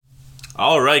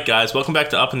All right, guys. Welcome back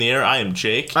to Up in the Air. I am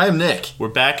Jake. I am Nick. We're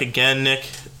back again, Nick.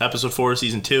 Episode 4,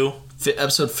 Season 2.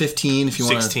 Episode 15, if you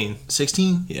want to... 16.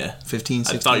 16? Yeah. 15,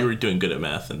 16? I thought you were doing good at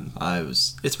math. And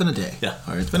It's been a day. Yeah.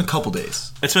 All right, it's been a couple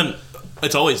days. It's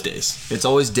always days. It's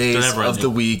always days of the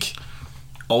week.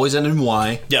 Always end in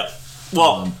Y. Yeah.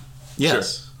 Well,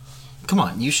 yes. Sure. Come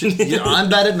on, you should... I'm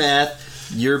bad at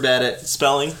math. You're bad at...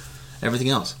 Spelling. Everything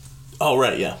else. Oh,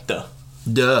 right, yeah. Duh.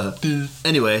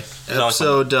 Anyway,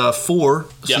 episode 4,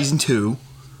 Yep. Season 2.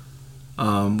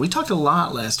 We talked a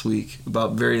lot last week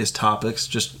about various topics,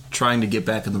 just trying to get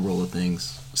back in the roll of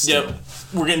things. Still. Yep.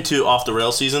 We're getting to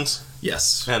off-the-rail seasons.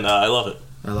 Yes. And I love it.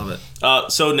 I love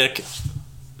it. So, Nick,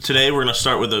 today we're going to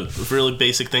start with a really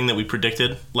basic thing that we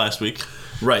predicted last week.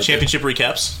 Right. Championship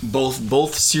recaps.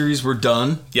 Both series were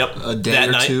done. Yep. A day that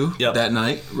or night. two. Yep. That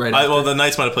night. Right. After. Well, the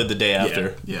Knights might have played the day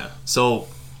after. Yeah. So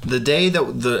the day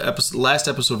that the last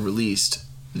episode released,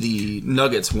 the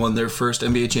Nuggets won their first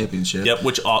NBA championship. Yep,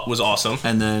 which was awesome.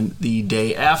 And then the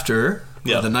day after,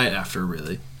 yep. or the night after,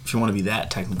 really, if you want to be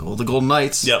that technical, the Golden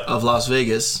Knights yep. of Las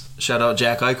Vegas, shout out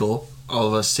Jack Eichel, all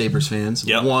of us Sabres fans,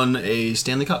 yep. won a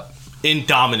Stanley Cup. In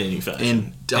dominating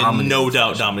fashion. In no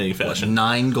doubt dominating fashion. What,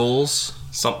 9 goals?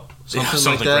 Something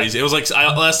like that? crazy. It was like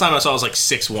last time I saw it was like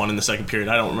 6-1 in the second period.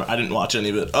 I don't remember. I didn't watch any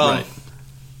of it. Right.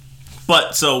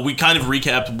 But so we kind of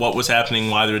recapped what was happening,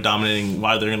 why they're dominating,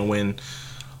 why they're going to win.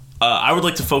 I would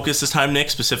like to focus this time, Nick,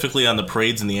 specifically on the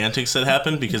parades and the antics that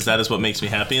happened because that is what makes me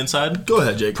happy inside. Go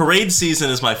ahead, Jake. Parade season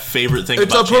is my favorite thing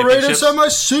it's about a parade championships. inside my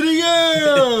city,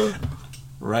 yeah!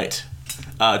 Right.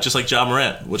 Just like Ja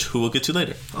Morant, who we'll get to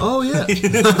later. Oh, yeah.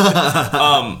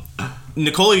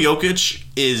 Nikola Jokic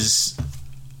is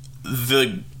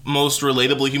the most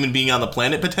relatable human being on the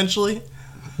planet, potentially.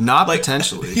 Not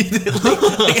potentially.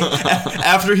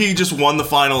 After he just won the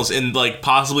finals in like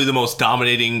possibly the most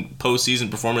dominating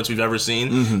postseason performance we've ever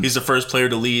seen, he's the first player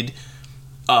to lead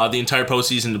the entire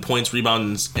postseason in points,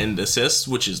 rebounds, and assists,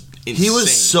 which is insane. He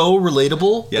was so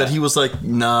relatable that he was like,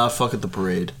 "Nah, fuck at the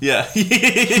parade." Yeah, he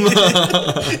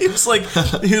was like,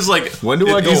 when do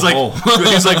I go home?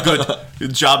 He's like, good.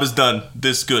 Job is done.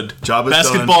 This good. Job is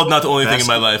Basketball done. Not the only thing in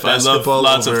my life. I love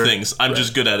lots of things. I'm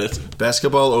just good at it.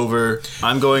 Basketball over.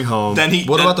 I'm going home.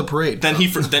 What about the parade? Then he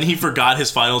forgot his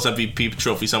Finals MVP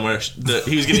trophy somewhere.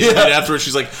 He was getting interviewed afterwards.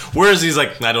 She's like, "Where is he?" He's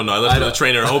like, "I don't know. I left it with the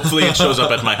trainer. Hopefully it shows up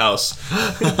at my house."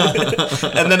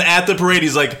 And then at the parade,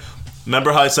 he's like,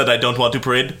 "Remember how I said I don't want to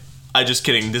parade? I just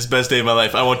kidding. This is the best day of my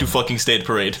life. I want to fucking stay at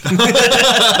parade."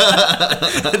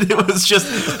 It was just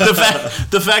the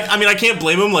fact. I mean, I can't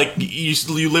blame him. Like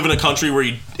you live in a country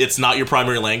where it's not your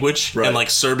primary language, right. and like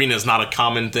Serbian is not a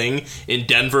common thing in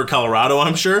Denver, Colorado.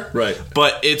 I'm sure, right?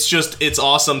 But it's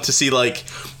awesome to see like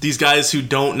these guys who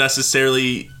don't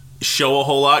necessarily show a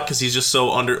whole lot because he's just so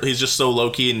low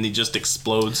key and he just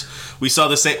explodes. We saw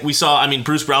the same. I mean,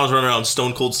 Bruce Brown was running around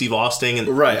Stone Cold Steve Austin and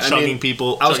chugging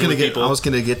people. I was gonna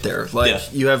get there.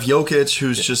 Like you have Jokic,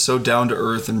 who's just so down to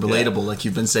earth and relatable, like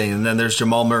you've been saying, and then there's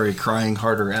Jamal Murray crying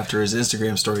harder after his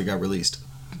Instagram story got released.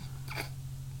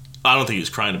 I don't think he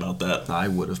was crying about that. I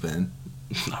would have been.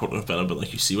 I would have been. I've been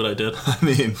like, you see what I did? I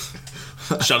mean,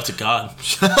 shout out to God.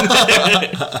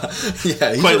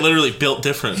 Yeah, quite literally built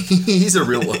different. He's a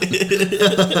real one.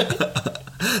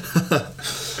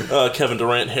 Kevin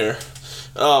Durant hair.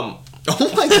 Oh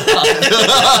my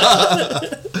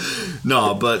God.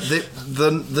 No, but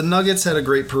the Nuggets had a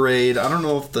great parade. I don't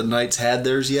know if the Knights had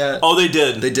theirs yet. Oh, they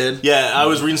did. They did? Yeah, I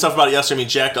was reading stuff about it yesterday. I mean,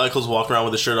 Jack Eichel's walking around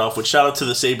with his shirt off, which shout out to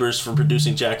the Sabres for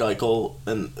producing Jack Eichel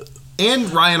and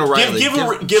Ryan O'Reilly.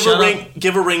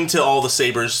 Give a ring to all the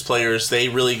Sabres players. They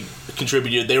really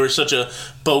contributed. They were such a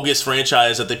bogus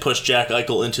franchise that they pushed Jack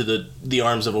Eichel into the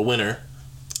arms of a winner.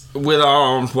 With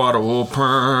arms wide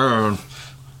open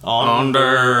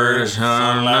under the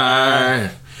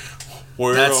sunlight.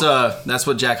 That's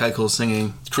what Jack Eichel's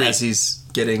singing as he's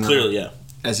getting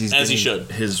as he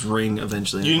should his ring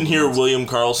eventually. You didn't hear William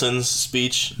Karlsson's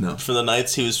speech No. for the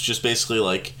Knights. He was just basically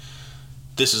like,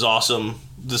 "This is awesome.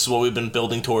 This is what we've been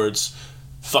building towards."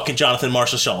 Fucking Jonathan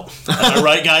Marchessault. Am I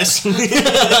right, guys?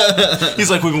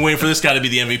 He's like, "We've been waiting for this guy to be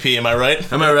the MVP. Am I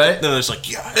right?" Am I right? And then it's like,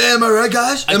 "Yeah." Am I right,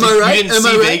 guys? Am I right? You didn't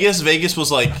see Vegas? Vegas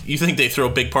was like, you think they throw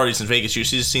big parties in Vegas? You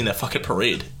should have seen that fucking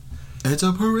parade. It's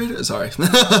a parade. Sorry.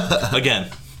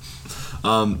 Again.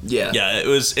 Yeah. Yeah,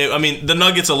 I mean, the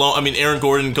Nuggets alone. I mean, Aaron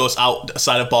Gordon goes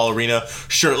outside of Ball Arena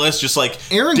shirtless, just like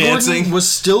Aaron dancing. Gordon was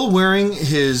still wearing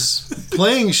his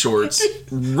playing shorts,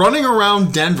 running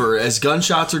around Denver as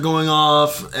gunshots are going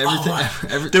off.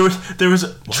 Everything. There was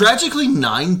tragically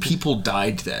 9 people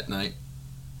died that night.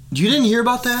 You didn't hear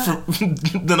about that?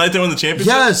 The night they won the championship?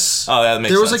 Yes. Oh, that makes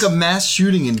sense. There was like a mass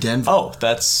shooting in Denver. Oh,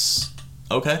 that's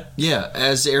Okay. Yeah,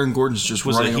 as Aaron Gordon's just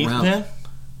was running it a Heat around. fan?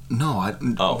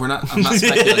 No, we're not. I'm not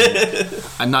speculating.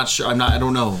 I'm not sure. I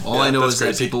don't know. All I know is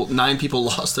crazy. That 9 people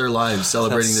lost their lives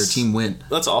celebrating their team win.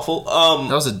 That's awful.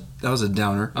 That was a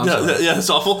downer. Yeah, that's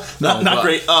awful. Not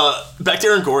great. Back to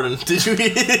Aaron Gordon. Did you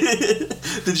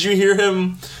hear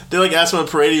him? They asked him on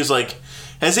parade. He was like,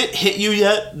 "Has it hit you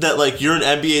yet that you're an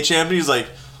NBA champion?" He's like,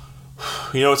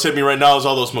 "You know what's hit me right now is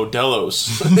all those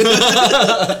Modelo's."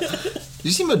 Did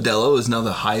you see Modelo is now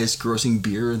the highest grossing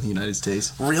beer in the United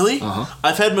States? Really? Uh-huh.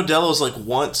 I've had Modelo's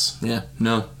once. Yeah,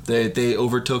 no. They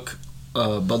overtook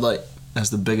Bud Light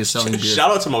as the biggest selling beer. Shout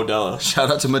out to Modelo.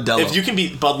 Shout out to Modelo. If you can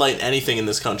beat Bud Light in anything in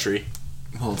this country.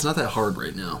 Well, it's not that hard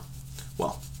right now.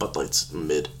 Well, Bud Light's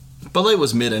mid. Bud Light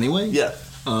was mid anyway? Yeah.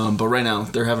 But right now,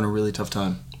 they're having a really tough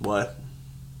time. What?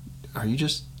 Are you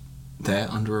just that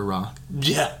under a rock?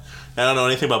 Yeah. I don't know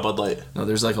anything about Bud Light. No,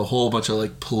 there's a whole bunch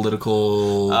of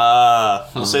political...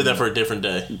 we'll save that for a different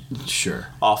day. Sure.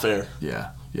 Off air.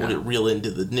 Yeah. We'll get real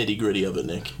into the nitty gritty of it,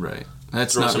 Nick. Right.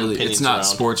 That's not really... It's not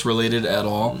sports related at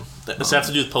all. Does it have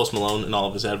to do with Post Malone and all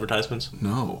of his advertisements?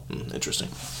 No. Interesting.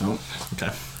 Nope.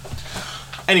 Okay.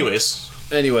 Anyways.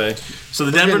 Anyway. So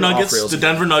the Denver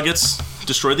Nuggets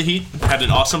destroyed the Heat, had an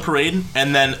awesome parade,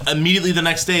 and then immediately the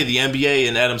next day, the NBA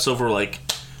and Adam Silver were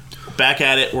back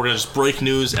at it. We're going to just break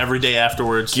news every day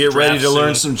afterwards. Get ready to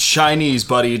learn some Chinese,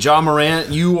 buddy. Ja Morant,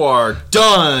 you are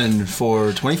done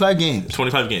for 25 games.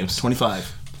 25 games.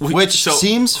 25. Which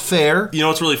seems fair. You know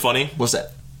what's really funny? What's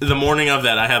that? The morning of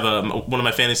that, I have one of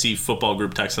my fantasy football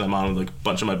group texts that I'm on with a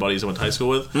bunch of my buddies I went to high school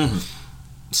with. Mm-hmm.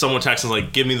 Someone texts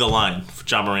give me the line for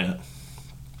Ja Morant.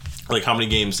 How many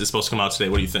games is supposed to come out today?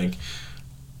 What do you think?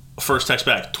 First text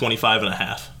back, 25 and a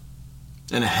half.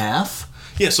 And a half?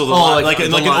 Yeah, so the line,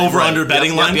 an over-under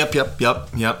betting line.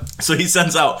 Yep. So he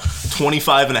sends out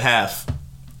 25 and a half,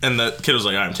 and the kid was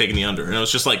like, all right, I'm taking the under. And it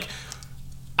was just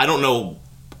I don't know,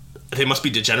 they must be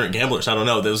degenerate gamblers. I don't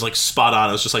know. It was spot on.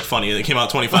 It was just funny. And it came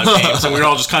out 25 games, and we were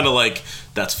all just kind of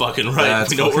that's fucking right.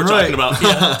 We know what we're talking about.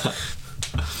 Yeah.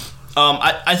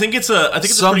 I think it's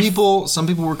some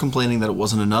people were complaining that it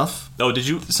wasn't enough. Oh, did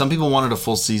you? Some people wanted a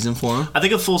full season for him. I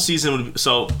think a full season would.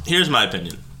 So here's my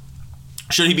opinion.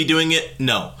 Should he be doing it?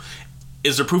 No.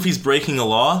 Is there proof he's breaking a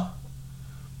law?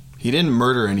 He didn't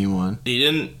murder anyone.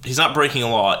 He's not breaking a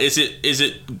law. Is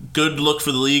it good look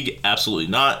for the league? Absolutely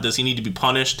not. Does he need to be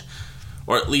punished,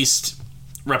 or at least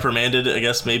reprimanded? I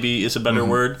guess maybe is a better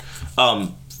word.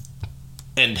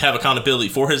 And have accountability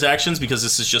for his actions, because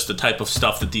this is just the type of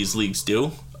stuff that these leagues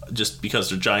do, just because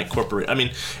they're giant corporate. I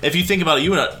mean, if you think about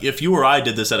it, if you or I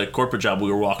did this at a corporate job,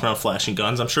 we were walking around flashing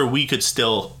guns, I'm sure we could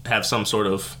still have some sort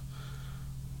of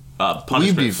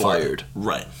punishment. We'd be fired.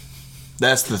 Right.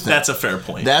 That's the thing. That's a fair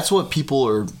point. That's what people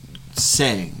are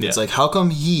saying. Yeah. It's how come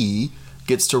he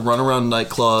gets to run around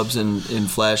nightclubs and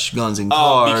flash guns in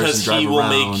cars and drive around? Because he will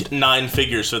make 9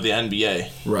 figures for the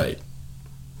NBA.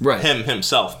 Right.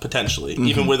 Himself, potentially. Mm-hmm.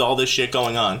 Even with all this shit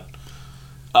going on.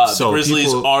 So the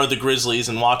Grizzlies are the Grizzlies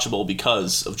and watchable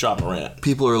because of Ja Morant.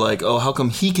 People are like, oh, how come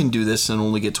he can do this and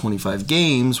only get 25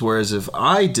 games, whereas if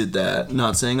I did that,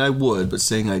 not saying I would, but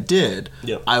saying I did,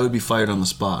 I would be fired on the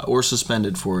spot or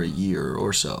suspended for a year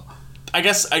or so. I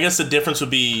guess the difference would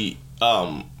be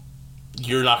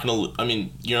you're not going to... I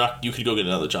mean, you could go get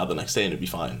another job the next day and it'd be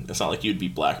fine. It's not like you'd be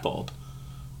blackballed.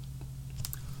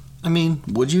 I mean,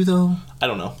 would you though? I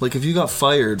don't know. If you got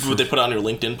fired... Would they put it on your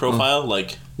LinkedIn profile?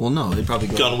 Well, no, they'd probably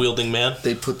go... Gun-wielding man?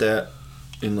 They'd put that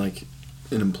in, an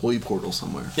employee portal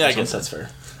somewhere. Yeah, I guess that's fair.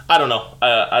 I don't know.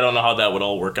 I don't know how that would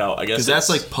all work out. I guess because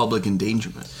that's, public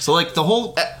endangerment. So, the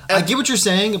whole... I get what you're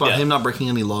saying about him not breaking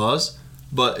any laws,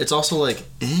 but it's also, were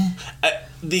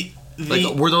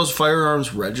those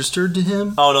firearms registered to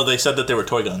him? Oh, no, they said that they were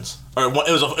toy guns. Or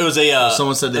it was a...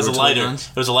 someone said they were toy guns?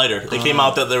 It was a lighter. It came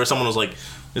out that someone was like...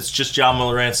 It's just Ja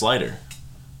Morant's lighter.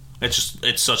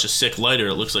 It's such a sick lighter.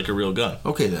 It looks like a real gun.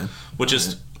 Okay then. Which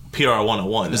is PR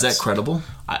 101. Is that credible?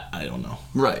 I don't know.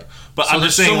 Right. But so I'm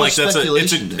just saying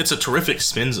it's a terrific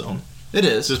spin zone. It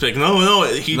is. Just he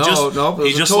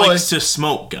just likes to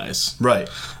smoke, guys. Right.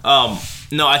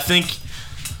 No, I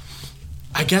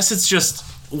guess it's just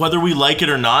whether we like it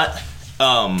or not.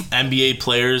 NBA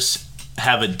players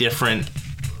have a different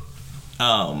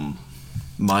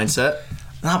mindset.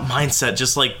 Not mindset,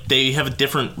 just they have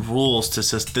different rules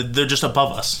they're just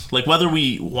above us. Whether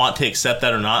we want to accept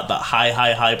that or not, the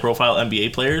high profile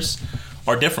NBA players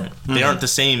are different. Mm-hmm. They aren't the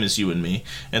same as you and me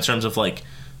in terms of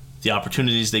the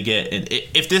opportunities they get. And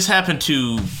if this happened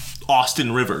to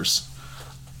Austin Rivers,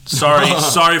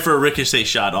 sorry for a ricochet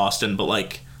shot, Austin, but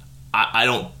I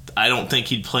don't think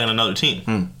he'd play on another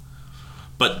team.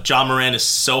 But Ja Morant is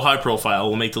so high profile,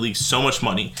 will make the league so much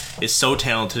money, is so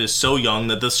talented, is so young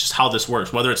that that's just how this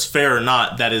works. Whether it's fair or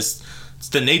not, it's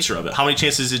the nature of it. How many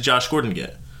chances did Josh Gordon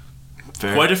get?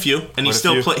 Fair. Quite a few, and he's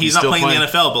not playing in the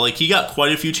NFL, but like he got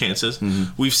quite a few chances.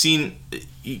 Mm-hmm. We've seen,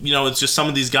 it's just some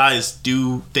of these guys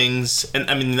do things, and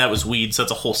I mean that was weeds.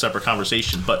 That's a whole separate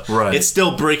conversation, but it's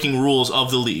still breaking rules of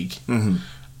the league,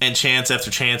 and chance after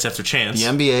chance after chance. The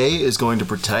NBA is going to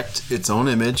protect its own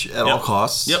image at all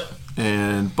costs. Yep.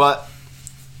 But,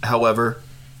 however,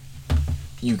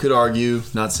 you could argue,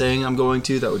 not saying I'm going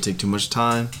to, that would take too much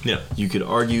time. Yeah. You could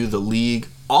argue the league.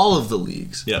 All of the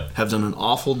leagues have done an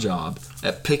awful job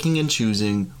at picking and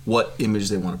choosing what image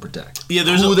they want to protect. Yeah,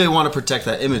 they want to protect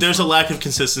that image. There's a lack of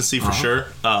consistency for sure.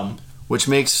 Which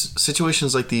makes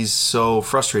situations like these so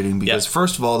frustrating because,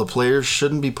 first of all, the players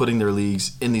shouldn't be putting their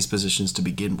leagues in these positions to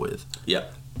begin with. Yeah.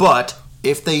 But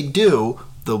if they do,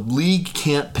 the league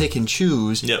can't pick and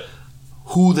choose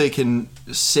who they can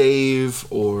save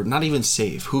or not even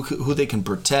save, who they can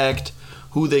protect,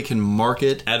 who they can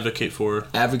market, advocate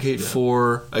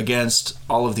for against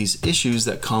all of these issues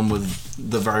that come with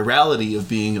the virality of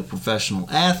being a professional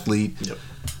athlete. Yep.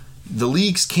 The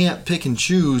leagues can't pick and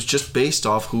choose just based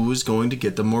off who is going to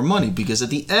get them more money because at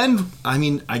the end, I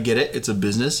mean, I get it, it's a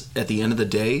business. At the end of the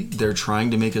day, they're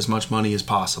trying to make as much money as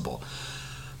possible.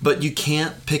 But you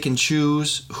can't pick and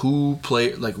choose what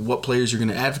players you're going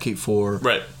to advocate for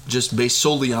just based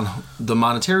solely on the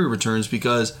monetary returns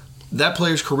because that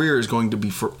player's career is going to be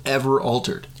forever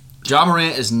altered. Ja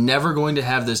Morant is never going to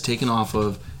have this taken off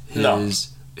of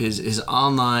his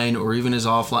online or even his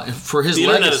offline for his legacy.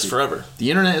 The internet is forever.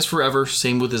 The internet is forever.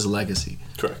 Same with his legacy.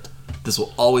 Correct. This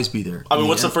will always be there. I mean,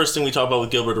 what's the first thing we talk about with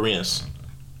Gilbert Arenas?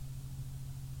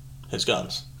 His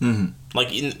guns. Mm-hmm. Like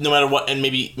no matter what, and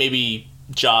maybe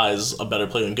Ja is a better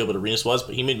player than Gilbert Arenas was,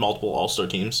 but he made multiple All-Star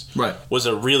teams. Right. Was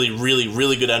a really, really,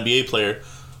 really good NBA player.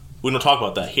 We don't talk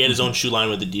about that. He had his own shoe line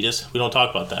with Adidas. We don't talk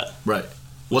about that. Right.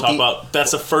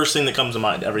 That's the first thing that comes to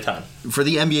mind every time. For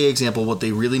the NBA example, what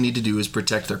they really need to do is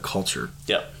protect their culture.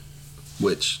 Yeah.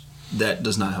 Which, that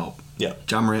does not help. Yeah.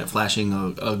 Ja Morant flashing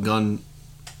a gun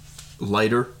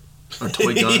lighter, a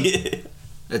toy gun,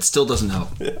 it still doesn't help.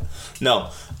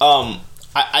 No.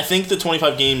 I think the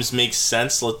 25 games makes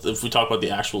sense if we talk about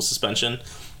the actual suspension.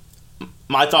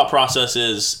 My thought process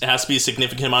is it has to be a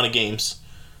significant amount of games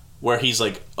where he's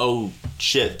like, oh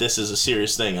shit, this is a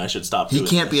serious thing. I should stop doing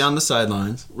this. He can't be on the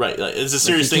sidelines. Right. Like, it's a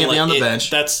serious thing. He can't be on the bench.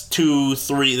 That's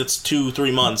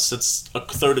 2-3 months. That's a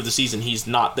third of the season. He's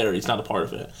not there. He's not a part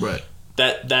of it. Right.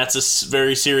 That's a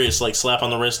very serious slap on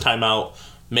the wrist timeout.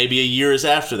 Maybe a year is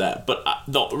after that. But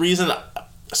the reason...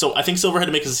 So I think Silver had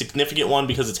to make a significant one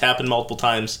because it's happened multiple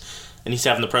times and he's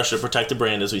having the pressure to protect the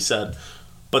brand, as we said.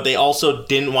 But they also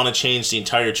didn't want to change the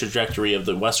entire trajectory of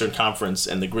the Western Conference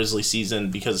and the Grizzlies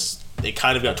season because it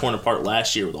kind of got torn apart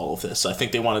last year with all of this. So I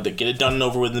think they wanted to get it done and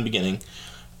over with in the beginning,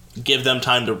 give them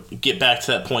time to get back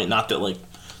to that point. Not that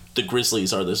the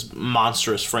Grizzlies are this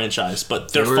monstrous franchise,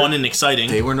 but they're fun and exciting.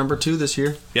 They were number 2 this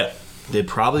year. Yeah. They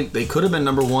could have been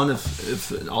number 1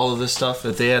 if all of this stuff,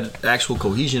 if they had actual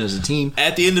cohesion as a team.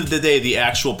 At the end of the day, the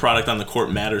actual product on the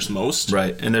court matters most.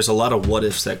 Right, and there's a lot of what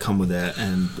ifs that come with that,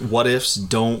 and what ifs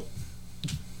don't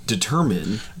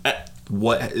determine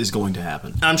what is going to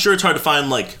happen. I'm sure it's hard to find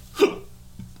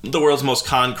the world's most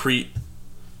concrete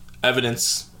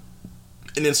evidence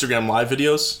in Instagram live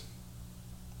videos.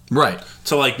 Right.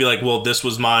 To be like, well, this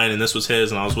was mine and this was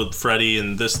his and I was with Freddie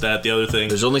and this, that, the other thing.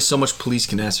 There's only so much police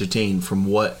can ascertain from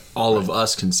what all of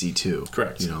us can see too.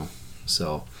 Correct.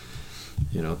 So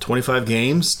 25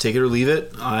 games, take it or leave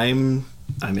it. I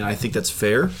think that's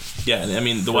fair. Yeah, I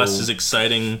mean the West is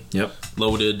exciting. Yep.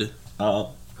 Loaded.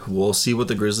 We'll see what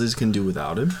the Grizzlies can do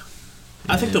without him.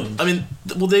 I think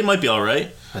they might be all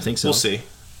right. I think so. We'll see.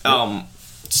 Yep.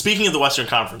 Speaking of the Western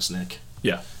Conference, Nick.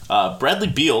 Yeah. Bradley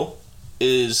Beal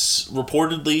is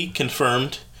reportedly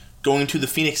confirmed going to the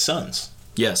Phoenix Suns.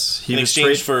 Yes. In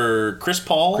exchange for Chris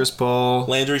Paul,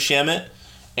 Landry Shamet,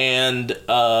 and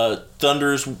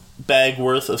Thunder's bag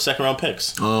worth of second-round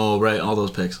picks. Oh, right. All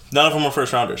those picks. None of them were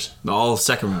first-rounders. All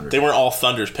second-rounders. They weren't all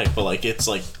Thunder's pick, but it's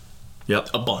yep.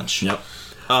 a bunch. Yep.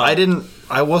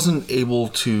 I wasn't able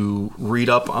to read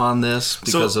up on this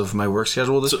because of my work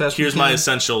schedule this past weekend. Here's my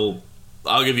essential...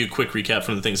 I'll give you a quick recap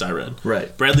from the things I read.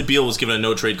 Right. Bradley Beal was given a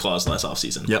no-trade clause last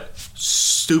offseason. Yep.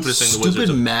 Stupidest thing the Wizards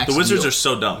do. The Wizards are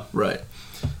so dumb. Right.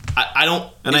 I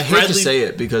don't... And I hate to say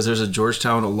it because there's a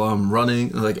Georgetown alum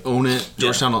running, own it.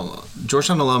 Georgetown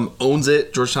alum owns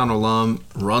it. Georgetown alum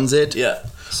runs it. Yeah.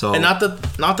 So... And not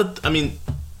that, I mean,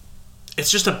 it's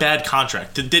just a bad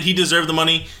contract. Did he deserve the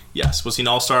money? Yes. Was he an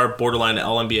all-star, borderline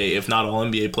All-NBA, if not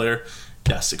All-NBA player?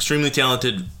 Yes, extremely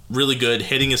talented, really good,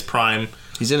 hitting his prime.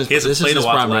 He hasn't played a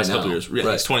lot the last right couple now. years. Yeah,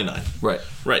 right. He's 29.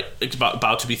 Right. It's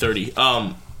about to be 30.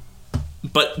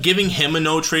 But giving him a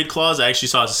no-trade clause, I actually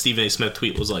saw a Stephen A. Smith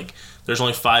tweet was like, there's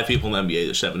only 5 people in the NBA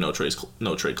that should have a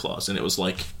no-trade clause. And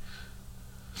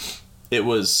it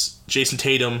was Jason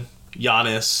Tatum,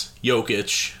 Giannis,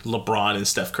 Jokic, LeBron, and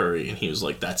Steph Curry. And he was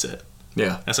like, that's it.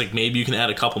 Yeah. That's like, maybe you can add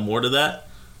a couple more to that.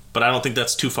 But I don't think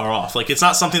that's too far off. Like, it's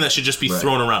not something that should just be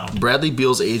thrown around. Bradley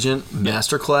Beal's agent,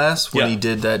 masterclass, when he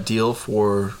did that deal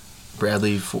for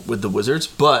Bradley with the Wizards.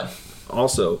 But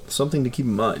also, something to keep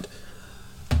in mind.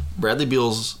 Bradley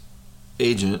Beal's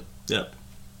agent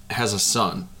has a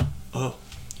son. Oh.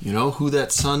 You know who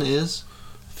that son is?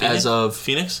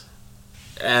 Phoenix?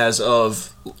 As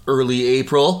of early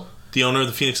April. The owner of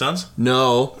the Phoenix Suns?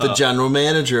 No, the general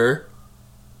manager.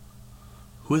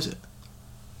 Who is it?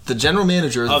 The general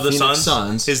manager of the Phoenix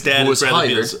Suns, his dad, who was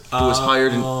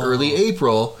hired in early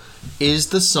April, is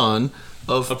the son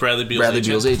of Bradley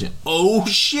Beal's agent. Oh,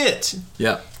 shit.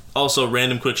 Yeah. Also,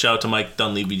 random quick shout out to Mike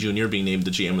Dunleavy Jr. being named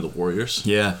the GM of the Warriors.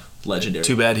 Yeah. Legendary.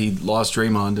 Too bad he lost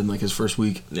Draymond in like his first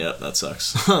week. Yeah, that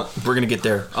sucks. We're going to get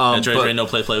there. Dre no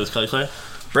play with Clay.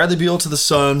 Bradley Beal to the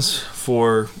Suns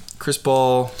for Chris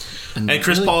Paul. And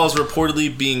Chris Paul is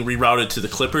reportedly being rerouted to the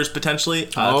Clippers, potentially.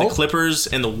 The Clippers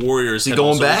and the Warriors had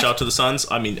also reached out to the Suns.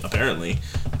 I mean, apparently.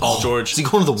 Paul George. Is he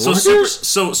going to the Warriors?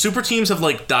 So super teams have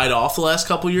like died off the last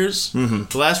couple years. Mm-hmm.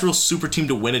 The last real super team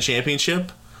to win a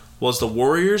championship was the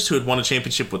Warriors, who had won a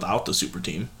championship without the super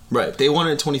team. Right. They won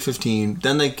it in 2015.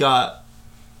 Then they got...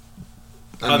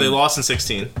 they lost in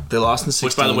 16. They lost in 16.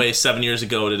 Which, by the way, 7 years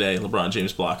ago today, LeBron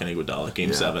James blocking Iguodala,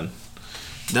 Game 7.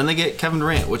 Then they get Kevin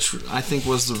Durant, which I think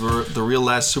was the real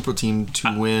last super team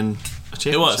to win a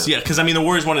championship. It was, yeah, because I mean the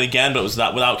Warriors won it again, but it was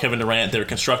not without Kevin Durant. They were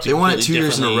constructed. They won it 2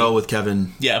 years in a row with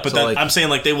Kevin. Yeah, but then I'm saying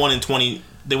like they won in 20.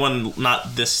 They won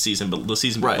not this season, but the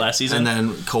season last season. And then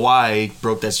Kawhi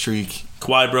broke that streak.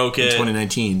 Kawhi broke it in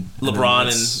 2019. LeBron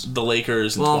and the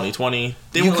Lakers in 2020.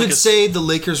 You could say the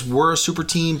Lakers were a super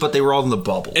team, but they were all in the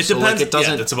bubble. It depends.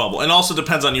 Yeah, it's a bubble, and also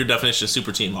depends on your definition of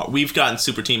super team. We've gotten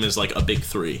super team as like a big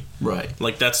 3, right?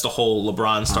 Like that's the whole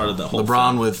LeBron started the whole.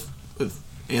 LeBron thing. with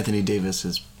Anthony Davis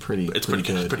is pretty good. Pretty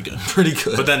good. Pretty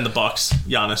good. But then the Bucks,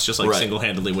 Giannis just like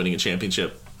single-handedly winning a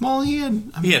championship. Well, he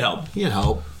had help. He had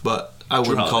help, but I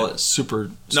wouldn't call it super.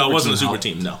 No, it wasn't a super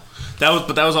team. No, that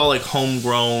was all like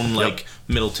homegrown, like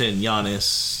Middleton,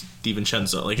 Giannis,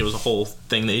 DiVincenzo. Like it was a whole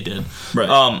thing they did.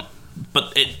 Right.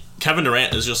 But Kevin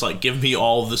Durant is just like, give me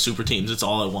all of the super teams. It's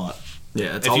all I want.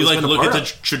 Yeah. It's if you like look at the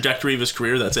trajectory of his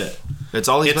career, that's it. It's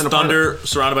all he's been a part of. Thunder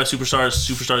surrounded by superstars.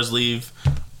 Superstars leave.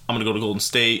 I'm gonna go to Golden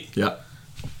State. Yeah.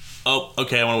 Oh,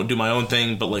 okay, I want to do my own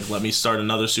thing, but like, let me start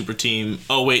another super team.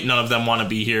 Oh, wait, none of them want to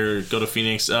be here. Go to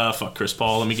Phoenix. Fuck Chris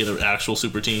Paul. Let me get an actual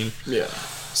super team. Yeah.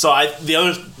 So the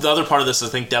other part of this is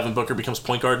I think Devin Booker becomes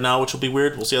point guard now, which will be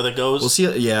weird. We'll see how that goes. We'll see.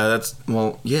 Yeah,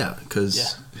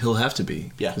 because he'll have to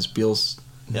be. Yeah. Because Beal's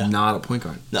not a point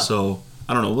guard. No. So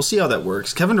I don't know. We'll see how that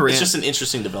works. Kevin Durant. It's just an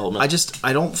interesting development.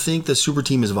 I don't think the super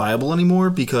team is viable anymore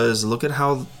because look at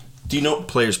how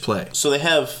players play. So they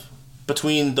have.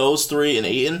 Between those 3 and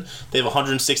Ayton, they have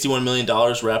 $161 million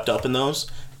wrapped up in those,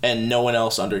 and no one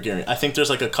else under guarantee. I think there's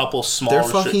like a couple small.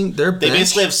 They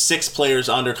basically have 6 players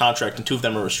under contract, and 2 of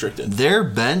them are restricted. Their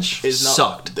bench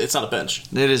sucked. It's not a bench.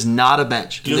 It is not a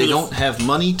bench. They don't have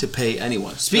money to pay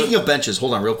anyone. Speaking of benches,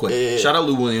 hold on real quick. Shout out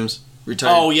Lou Williams.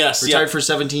 Retired. Oh yes, retired for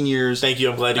 17 years. Thank you.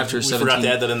 I'm glad we forgot to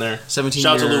add that in there. 17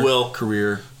 Shout out to Lou Will.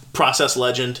 Career. Process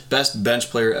legend. Best bench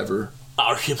player ever.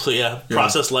 Arguably, yeah.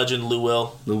 Process legend, Lou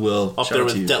Will. Up there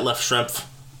with Detlef Schrempf.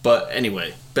 But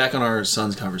anyway, back on our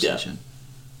Suns conversation.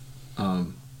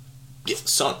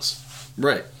 Suns.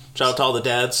 Right. Shout out to all the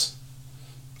dads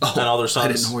and all their sons. I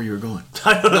didn't know where you were going.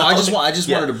 I don't know. I just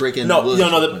wanted to break in.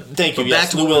 Thank you.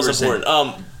 Yes, Lou Will's important.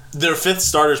 Their 5th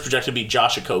starter is projected to be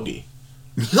Josh Okogie.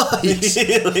 Yikes.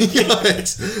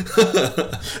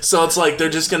 So it's like they're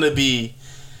just going to be...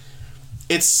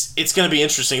 It's going to be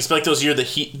interesting. It's like those years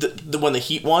when the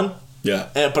Heat won. Yeah.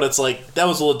 But it's like, that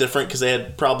was a little different because they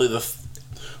had probably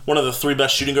one of the 3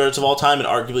 best shooting guards of all time and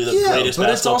arguably the greatest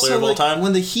basketball player of all time.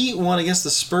 When the Heat won against the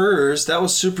Spurs, that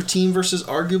was super team versus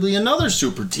arguably another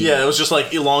super team. Yeah, it was just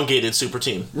like elongated super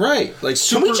team. Right.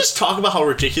 Can we just talk about how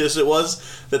ridiculous it was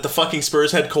that the fucking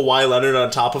Spurs had Kawhi Leonard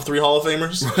on top of 3 Hall of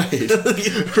Famers?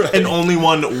 Right. And only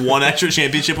won 1 extra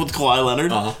championship with Kawhi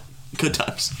Leonard? Uh-huh. Good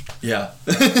times. Yeah.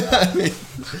 I mean,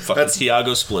 that's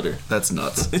Thiago Splitter. That's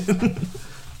nuts.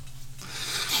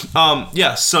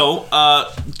 So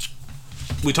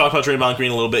we talked about Draymond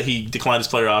Green a little bit. He declined his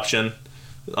player option.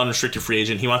 unrestricted free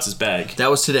agent. He wants his bag. That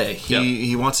was today.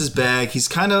 He wants his bag. He's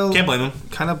kind of can't blame him.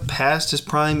 Kind of past his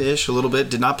prime-ish a little bit.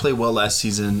 Did not play well last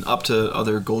season, up to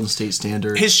other Golden State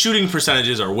standards. His shooting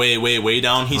percentages are way, way, way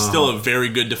down. He's still a very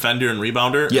good defender and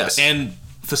rebounder. Yes, and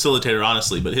facilitator,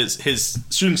 honestly. But his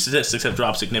shooting statistics have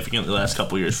dropped significantly the last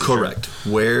couple of years. Correct.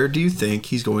 Sure. Where do you think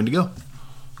he's going to go?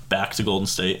 Back to Golden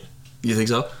State. You think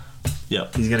so?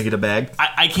 Yep. He's gonna get a bag.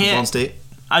 I can't. Golden State.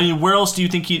 I mean, where else do you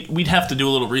think we'd have to do a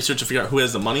little research to figure out who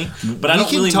has the money, but I don't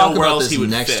really know where else he would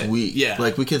next fit. Week. Yeah,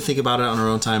 like we can think about it on our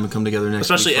own time and come together next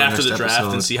especially week. Especially after the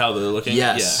draft and see how they're looking.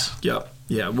 Yes. Yeah.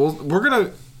 Yeah. Well,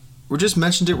 we just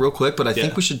mentioned it real quick, but I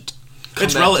think we should.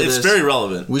 It's very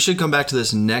relevant. We should come back to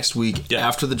this next week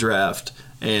after the draft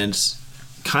and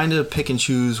kind of pick and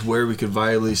choose where we could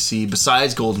viably see,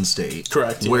 besides Golden State,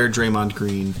 correct, where Draymond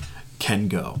Green can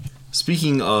go.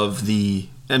 Speaking of the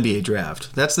NBA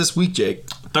draft, that's this week, Jake.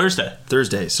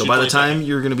 Thursday. So by the time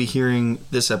you're going to be hearing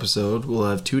this episode, we'll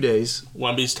have 2 days.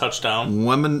 Wemby's touchdown.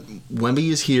 Wemby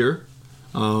is here.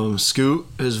 Scoot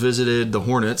has visited the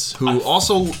Hornets, who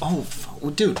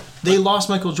they lost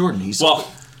Michael Jordan.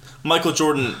 Michael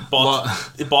Jordan bought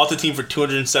the team for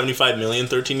 $275 million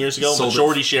 13 years ago.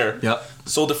 Majority share. Yep.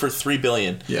 Sold it for $3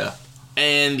 billion. Yeah.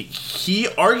 And he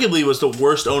arguably was the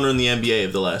worst owner in the NBA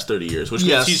of the last 30 years, which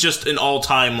means he's just an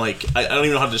all-time, like, I don't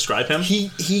even know how to describe him.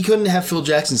 He couldn't have Phil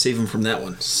Jackson save him from that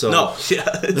one. So. No,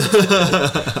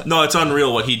 no, it's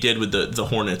unreal what he did with the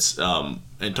Hornets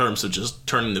in terms of just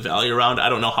turning the value around. I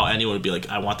don't know how anyone would be like,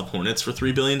 I want the Hornets for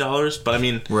 $3 billion, but I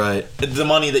mean, the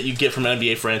money that you get from an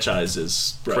NBA franchise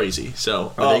is crazy.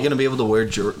 So, are they going to be able to wear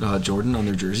Jordan on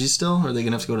their jerseys still, or are they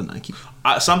going to have to go to Nike?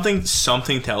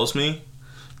 Something tells me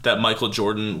that Michael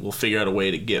Jordan will figure out a way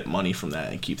to get money from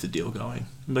that and keep the deal going.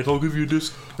 Like, I'll give you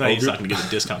this. No, he's not going to get a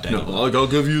discount anyway. No, I'll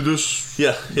give you this.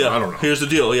 Yeah. I don't know. Here's the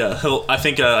deal. Yeah, I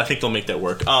think they'll make that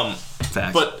work.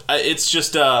 Fact. But it's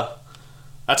just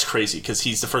that's crazy because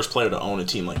he's the first player to own a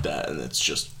team like that, and it's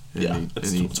just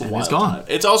it's a wild time.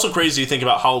 It's also crazy to think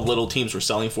about how little teams were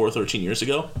selling for 13 years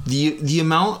ago. The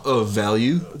amount of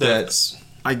value that's.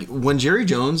 When Jerry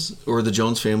Jones or the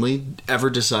Jones family ever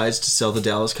decides to sell the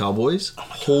Dallas Cowboys,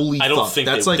 I don't think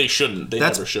they shouldn't. They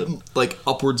never should. Like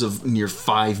upwards of near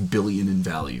 $5 billion in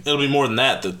value. It'll be more than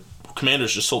that. The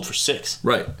Commanders just sold for $6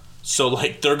 billion. Right. So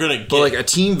like they're gonna get. But like a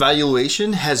team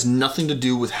valuation has nothing to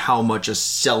do with how much a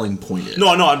selling point is. No,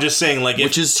 I'm just saying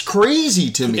which is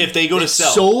crazy to me. If they go to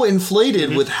sell, so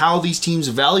inflated with how these teams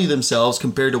value themselves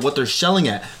compared to what they're selling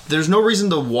at. There's no reason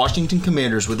the Washington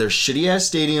Commanders, with their shitty ass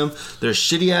stadium, their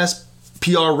shitty ass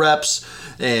PR reps,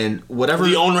 and whatever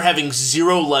the owner having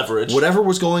zero leverage, whatever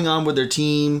was going on with their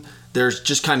team. They're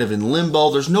just kind of in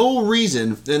limbo. There's no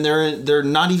reason, and they're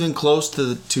not even close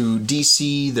to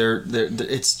DC.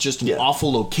 It's just an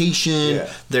awful location.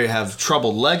 Yeah. They have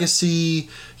troubled legacy,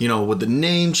 with the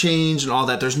name change and all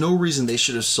that. There's no reason they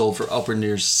should have sold for upward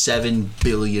near $7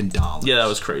 billion. Yeah, that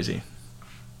was crazy.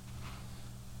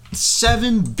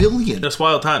 $7 billion. That's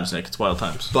wild times, Nick. It's wild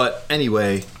times. But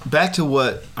anyway, back to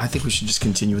what I think we should just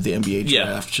continue with the NBA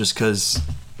draft, just because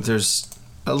there's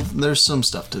some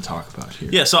stuff to talk about here.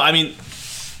 Yeah, so I mean,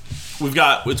 we've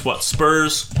got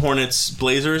Spurs, Hornets,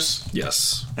 Blazers.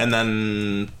 Yes, and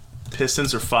then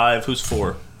Pistons are 5. Who's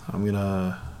 4? I'm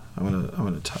gonna. I don't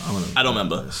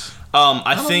remember.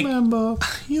 I remember.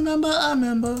 You remember? I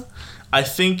remember. I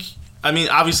think. I mean,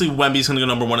 obviously, Wemby's gonna go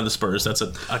number 1 in the Spurs. That's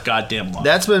a goddamn lot.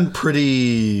 That's been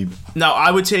pretty. Now, I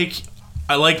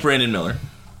like Brandon Miller,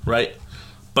 right?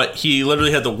 But he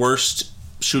literally had the worst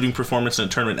shooting performance in a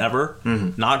tournament ever.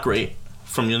 Mm-hmm. Not great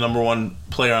from your number 1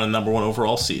 player on a number 1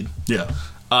 overall seed. Yeah.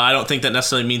 I don't think that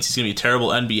necessarily means he's going to be a terrible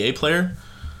NBA player,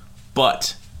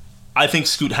 but I think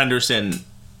Scoot Henderson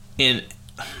could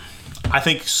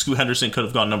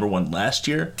have gone number 1 last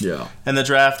year. Yeah. In the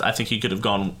draft. I think he could have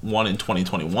gone 1 in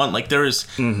 2021. Like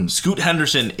Scoot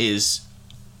Henderson is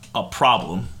a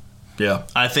problem. Yeah.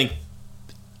 I think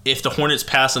if the Hornets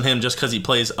pass on him just because he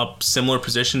plays a similar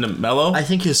position to Melo. I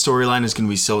think his storyline is going to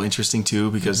be so interesting, too,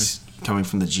 because coming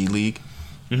from the G League,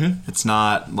 it's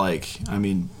not like,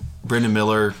 Brandon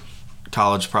Miller,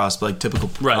 college prospect, typical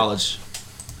college.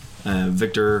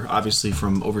 Victor, obviously,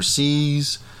 from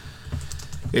overseas.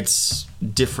 It's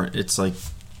different. It's like,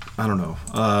 I don't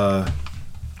know.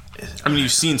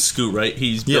 You've seen Scoot, right?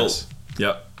 He's built.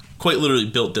 Yep. Quite literally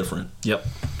built different. Yep.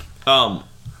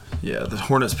 Yeah, the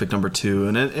Hornets pick number 2,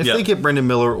 and if they get Brandon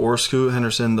Miller or Scoot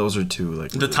Henderson, those are 2 like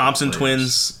the Thompson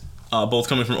twins, both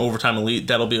coming from Overtime Elite.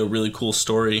 That'll be a really cool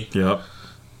story. Yep.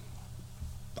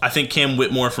 I think Cam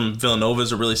Whitmore from Villanova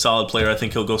is a really solid player. I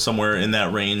think he'll go somewhere in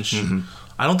that range. Mm-hmm.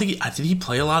 I don't think did he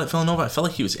play a lot at Villanova? I felt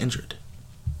like he was injured.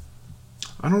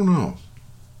 I don't know.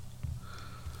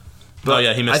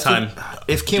 But he missed time.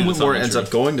 If Cam Whitmore ends up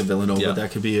going to Villanova,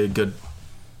 that could be a good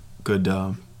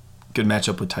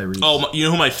matchup with Tyrese. Oh, you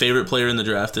know who my favorite player in the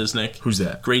draft is, Nick? Who's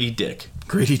that? Grady Dick.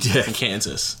 Grady Dick. From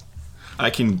Kansas. I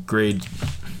can grade...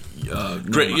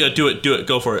 do it.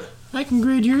 Go for it. I can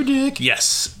grade your dick.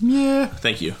 Yes. Yeah.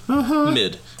 Thank you.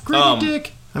 Mid. Grady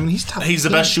Dick. I mean, he's top. He's the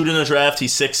best shooter in the draft.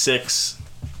 He's 6'6".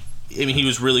 I mean, he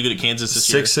was really good at Kansas this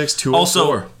year. 6'6", 204.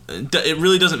 Also, it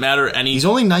really doesn't matter any... He's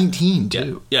only 19,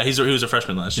 too. Yeah, he was a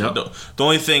freshman last year. The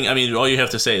only thing, I mean, all you have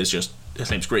to say is just, his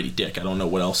name's Grady Dick. I don't know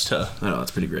what else to... I know,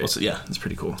 that's pretty great. It's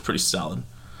pretty cool. It's pretty solid.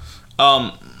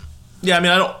 Yeah, I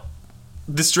mean,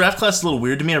 this draft class is a little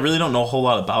weird to me. I really don't know a whole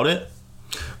lot about it.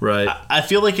 Right. I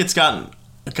feel like it's gotten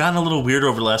a little weird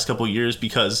over the last couple of years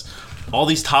because all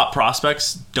these top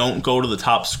prospects don't go to the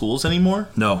top schools anymore.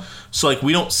 No. So, like,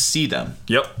 we don't see them.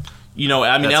 Yep. You know,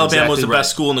 I mean, that's Alabama was the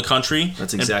best school in the country.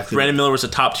 That's exactly Brandon Miller was a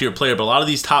top-tier player, but a lot of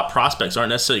these top prospects aren't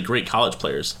necessarily great college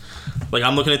players. Like,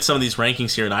 I'm looking at some of these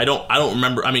rankings here, and I don't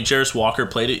remember. I mean, Jarris Walker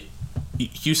played at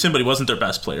Houston, but he wasn't their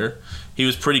best player. He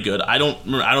was pretty good. I don't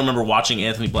remember watching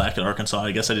Anthony Black at Arkansas.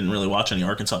 I guess I didn't really watch any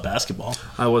Arkansas basketball.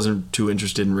 I wasn't too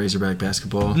interested in Razorback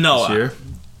basketball this year.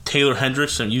 Taylor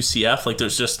Hendricks from UCF. Like,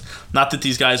 there's just... Not that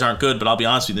these guys aren't good, but I'll be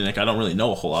honest with you, Nick, I don't really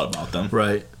know a whole lot about them.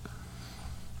 Right.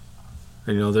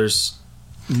 And, you know, there's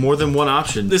more than one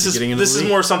option. This is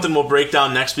more something we'll break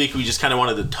down next week. We just kind of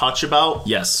wanted to touch about.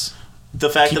 Yes. The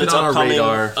fact that it's on upcoming.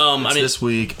 Our radar. It's this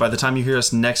week. By the time you hear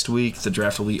us next week, the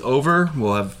draft will be over.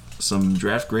 We'll have some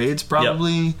draft grades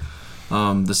probably.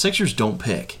 Yep. The Sixers don't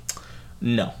pick.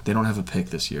 No. They don't have a pick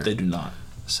this year. They do not.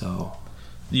 So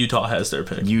Utah has their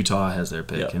pick.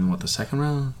 Yep. In the second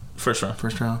round? First round.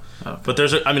 Oh, okay. But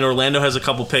Orlando has a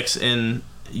couple picks in.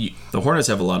 The Hornets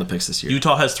have a lot of picks this year.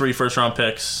 Utah has 3 first-round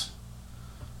picks.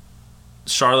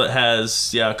 Charlotte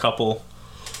has, a couple.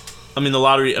 I mean, the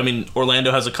lottery. I mean,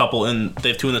 Orlando has a couple, and they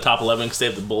have 2 in the top 11 because they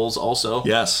have the Bulls also.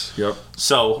 Yes. Yep.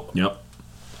 So. Yep.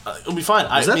 It'll be fine.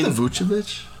 Is that the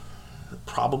Vucevic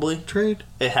probably trade?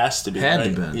 It has to be. Had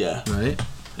right? to be. Yeah. Right.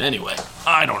 Anyway,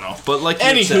 I don't know. But like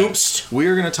any hoops, we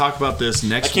are going to talk about this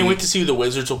next week. I can't wait to see who the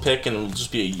Wizards will pick, and it'll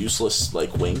just be a useless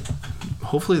wing.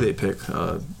 Hopefully they pick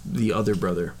the other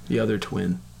brother, the other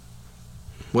twin.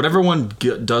 Whatever one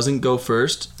doesn't go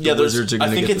first, the Wizards are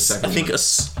going to get the second one.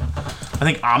 I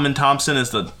think Amin Thompson is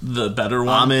the better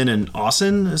one. Amin and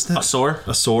Austin, is that?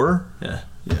 Asor? Yeah.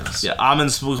 Yes. Yeah,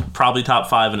 Amin's probably top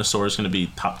 5, and Asor is going to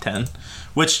be top 10.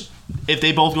 Which, if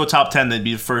they both go top 10, they'd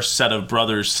be the first set of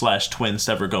brothers/twins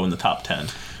to ever go in the top 10.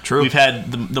 True. We've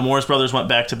had the Morris brothers went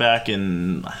back-to-back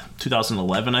in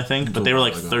 2011, I think, but they were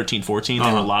like 13, 14.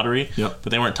 They were lottery, but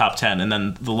they weren't top 10. And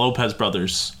then the Lopez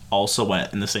brothers also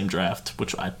went in the same draft,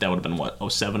 which that would have been,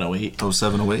 07, 08?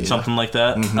 07, 08, something like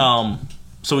that. Mm-hmm.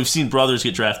 So we've seen brothers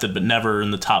get drafted, but never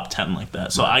in the top 10 like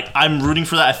that. So I'm rooting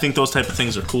for that. I think those type of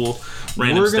things are cool.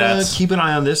 Random We're going to stats. keep an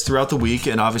eye on this throughout the week,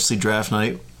 and obviously draft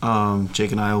night.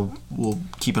 Jake and I will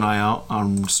keep an eye out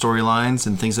on storylines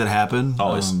and things that happen.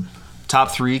 Always. Top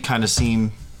 3 kind of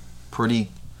seem pretty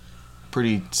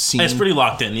seen. It's pretty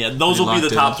locked in. Yeah, those will be the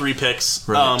top 3 picks.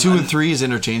 Right. 2 and 3 is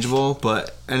interchangeable,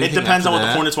 but it depends on what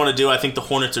the Hornets want to do. I think the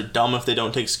Hornets are dumb if they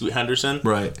don't take Scoot Henderson.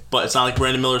 Right. But it's not like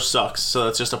Brandon Miller sucks, so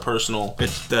that's just a personal.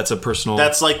 That's a personal.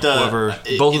 That's like the whoever.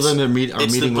 Both of them are meeting with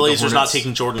the Hornets. The Blazers not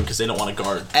taking Jordan because they don't want to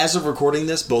guard. As of recording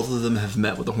this, both of them have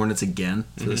met with the Hornets again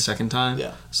for the second time.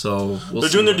 Yeah. So they're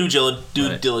doing their due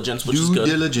diligence, which is good.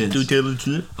 Due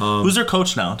diligence. Who's their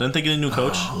coach now? Didn't they get a new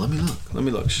coach? Let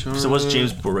me look. So it was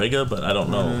James Borrega, but I don't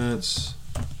know. It's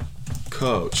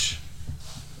coach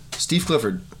Steve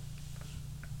Clifford.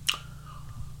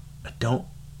 I don't.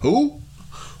 Who?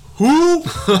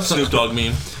 Snoop Dogg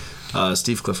meme.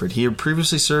 Steve Clifford. He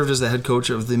previously served as the head coach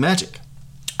of the Magic.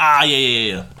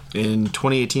 Yeah. In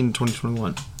 2018 and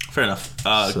 2021. Fair enough.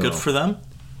 Good for them?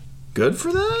 Good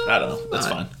for them? I don't know. That's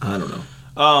fine. I don't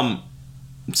know.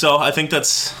 So I think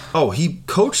that's... Oh, he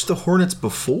coached the Hornets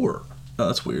before. Oh,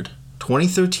 that's weird.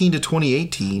 2013 to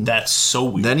 2018. That's so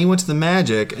weird. Then he went to the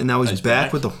Magic, and now he's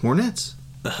back with the Hornets?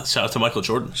 Shout out to Michael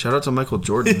Jordan. Steve,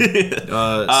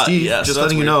 yeah, just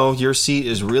letting you know, your seat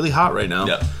is really hot right now.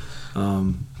 Yeah.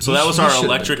 So that was our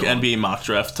electric NBA mock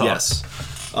draft talk. Yes.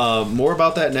 More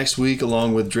about that next week,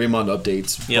 along with Draymond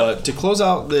updates. Yep. But to close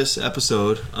out this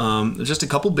episode, just a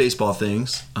couple baseball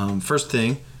things. First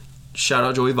thing, shout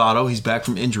out Joey Votto. He's back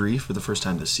from injury for the first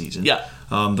time this season. Yeah.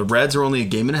 The Reds are only a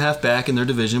game and a half back in their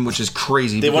division, which is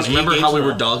crazy. They won 8 remember games how we in a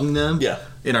were row. dogging them? Yeah.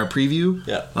 In our preview?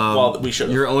 Yeah. Well, we should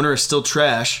have. Your owner is still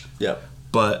trash. Yeah.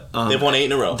 But they've won 8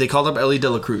 in a row. They called up Ellie De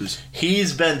La Cruz.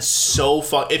 He's been so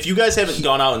If you guys haven't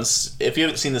gone out and if you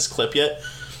haven't seen this clip yet,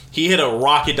 he hit a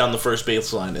rocket down the first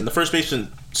baseline, and the first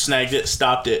baseman snagged it,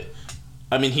 stopped it,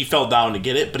 I mean, he fell down to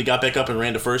get it, but he got back up and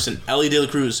ran to first, and Ellie De La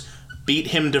Cruz beat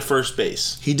him to first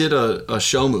base. He did a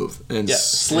show move and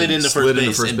slid into first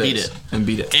base and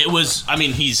beat it. It was, I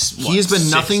mean, he has been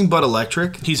nothing but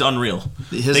electric. He's unreal.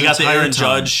 They got the Aaron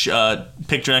Judge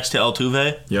picture next to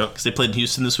Altuve. Yep. Because they played in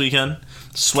Houston this weekend.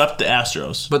 Swept the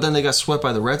Astros. But then they got swept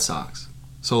by the Red Sox.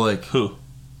 So like who?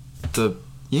 The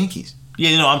Yankees.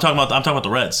 Yeah, I'm talking about the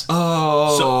Reds.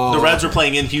 Oh. So the Reds were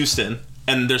playing in Houston.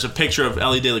 And there's a picture of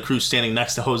Ellie De La Cruz standing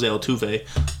next to Jose Altuve,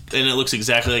 and it looks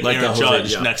exactly like Aaron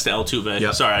Judge next to Altuve.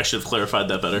 Yep. Sorry, I should have clarified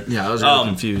that better. Yeah, I was really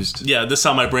confused. Yeah, this is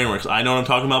how my brain works. I know what I'm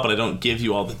talking about, but I don't give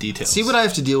you all the details. See what I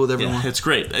have to deal with, everyone? Yeah, it's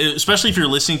great. Especially if you're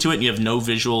listening to it and you have no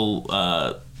visual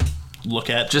look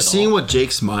at just seeing all. What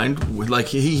Jake's mind, like,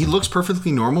 he looks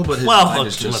perfectly normal, but his mind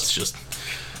is just...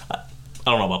 I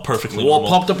don't know about perfectly normal.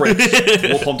 We'll pump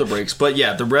the brakes. But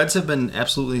yeah, the Reds have been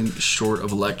absolutely short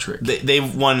of electric.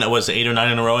 They've won, 8 or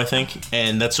 9 in a row, I think,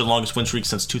 and that's their longest win streak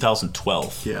since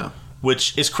 2012. Yeah.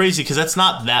 Which is crazy because that's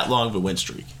not that long of a win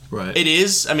streak. Right. It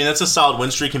is. I mean, that's a solid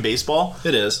win streak in baseball.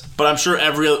 It is. But I'm sure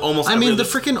almost I every mean, the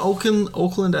freaking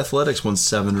Oakland Athletics won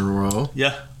 7 in a row.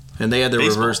 Yeah. And they had the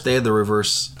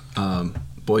reverse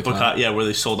boycott. Yeah, where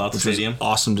they sold out the stadium.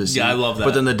 Awesome to see. Yeah, I love that.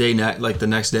 But then the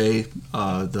next day,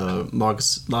 the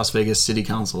Las Vegas City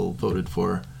Council voted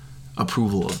for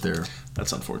approval of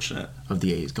That's unfortunate. Of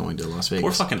the A's going to Las Vegas.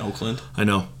 Poor fucking Oakland. I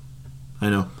know.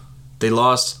 They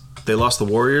lost the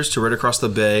Warriors to right across the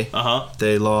bay.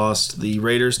 They lost the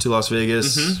Raiders to Las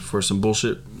Vegas for some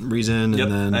bullshit reason. Yep.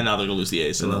 And now they're going to lose the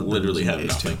A's. And they'll literally have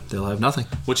nothing. They'll have nothing.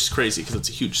 Which is crazy because it's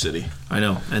a huge city. I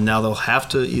know. And now they'll have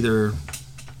to either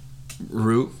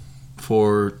root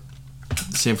for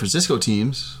San Francisco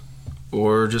teams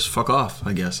or just fuck off,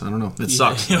 I guess. I don't know. It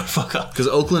sucks. Yeah, fuck off. Because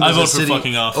Oakland is a city.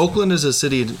 Fucking off. Oakland is a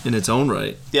city in its own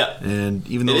right. Yeah. And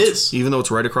even though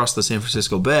it's right across the San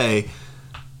Francisco Bay,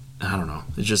 I don't know.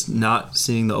 It's just not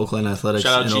seeing the Oakland Athletics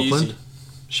in Oakland.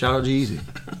 Shout out G-Eazy.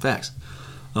 Facts.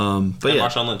 But yeah,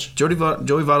 Marshawn Lynch. Joey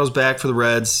Votto's back for the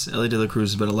Reds. Ellie De La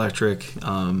Cruz has been electric.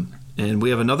 And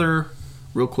we have another,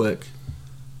 real quick.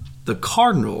 The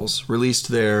Cardinals released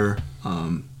their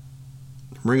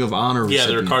Ring of Honor recipients.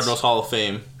 Yeah, their Cardinals Hall of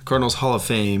Fame. Cardinals Hall of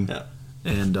Fame. Yeah.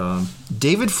 And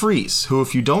David Freese, who,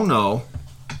 if you don't know,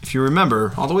 if you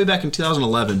remember, all the way back in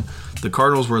 2011, the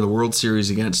Cardinals were in the World Series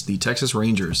against the Texas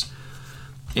Rangers.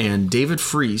 And David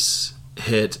Freese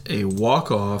hit a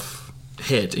walk-off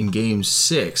hit in Game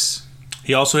 6.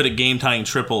 He also hit a game-tying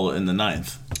triple in the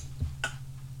 9th.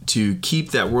 To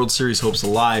keep that World Series hopes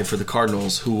alive for the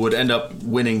Cardinals, who would end up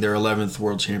winning their 11th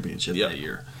World Championship that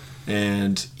year.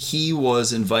 And he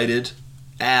was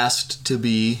asked to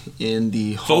be in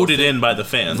the voted in by the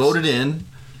fans. Voted in,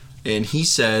 and he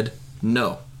said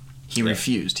no. He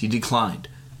refused. He declined.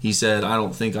 He said, "I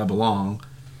don't think I belong."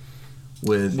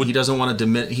 He doesn't want to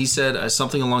diminish. He said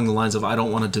something along the lines of, "I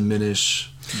don't want to diminish."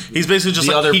 He's basically just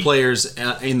the other players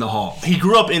in the hall. He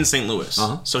grew up in St. Louis,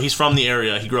 so he's from the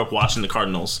area. He grew up watching the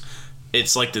Cardinals.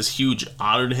 It's like this huge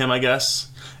honor to him, I guess.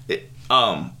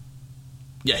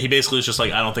 Yeah, he basically was just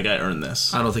like, I don't think I earned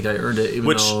this. I don't think I earned it.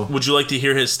 Would you like to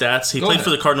hear his stats? He played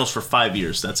for the Cardinals for 5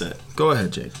 years. That's it. Go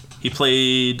ahead, Jake. He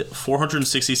played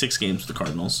 466 games with the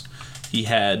Cardinals. He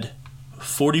had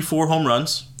 44 home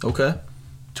runs. Okay.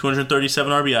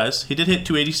 237 RBIs. He did hit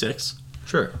 286.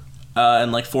 Sure.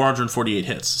 And like 448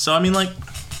 hits. So, I mean, like,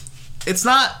 it's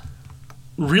not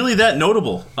really that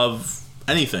notable of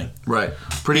anything. Right.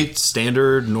 Pretty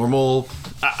standard, normal.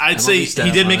 I'd say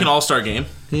he did make an All-Star game.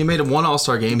 He made one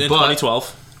All-Star game in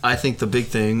 2012. I think the big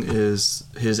thing is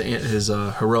his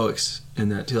heroics in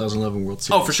that 2011 World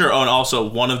Series. Oh, for sure. Oh, and also,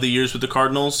 one of the years with the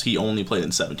Cardinals, he only played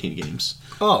in 17 games.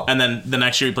 Oh. And then the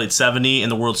next year he played 70. In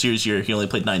the World Series year, he only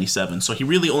played 97. So he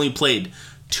really only played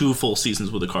 2 full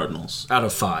seasons with the Cardinals. Out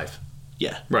of 5.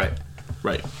 Yeah. Right.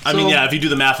 I mean, yeah, if you do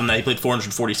the math on that, he played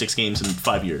 446 games in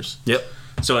 5 years. Yep.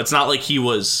 So it's not like he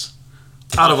was...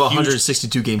 Out of a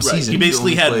 162 game season. He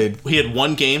basically had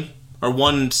one game, or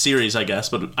one series, I guess.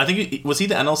 But I think, was he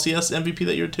the NLCS MVP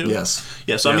that year too? Yes.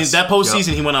 Yeah, so I mean, that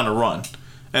postseason he went on a run.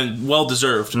 And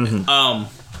well-deserved. Mm-hmm.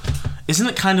 Isn't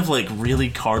it kind of like really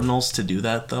Cardinals to do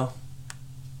that, though?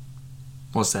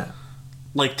 What's that?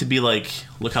 Like to be like,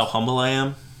 look how humble I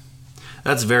am?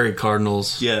 That's very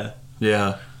Cardinals. Yeah.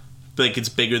 Yeah. Like it's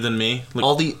bigger than me. Like,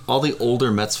 all the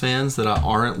older Mets fans that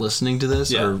aren't listening to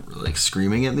this are like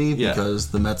screaming at me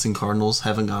because the Mets and Cardinals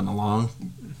haven't gotten along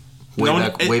way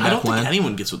back when. I don't think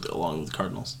anyone gets along with the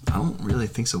Cardinals. I don't really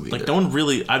think so either. Like no one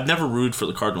really. I've never rooted for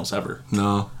the Cardinals ever.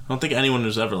 No, I don't think anyone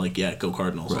was ever like, yeah, go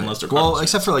Cardinals, right. Unless they're Cardinals. Well,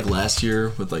 except for like last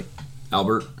year with like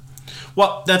Albert.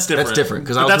 Well, that's different. That's different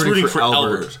because I was rooting for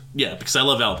Albert. Yeah, because I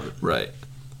love Albert. Right.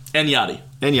 And Yachty.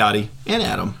 And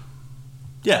Adam.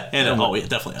 Yeah, and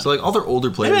definitely. So like all their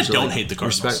older players. Maybe I don't hate the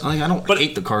Cardinals. I don't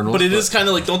hate the Cardinals. But it is kind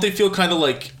of like, don't they feel kind of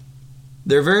like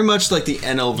they're very much like the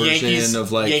NL version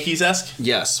of like Yankees-esque?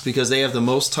 Yes, because they have the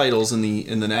most titles in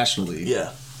the National League.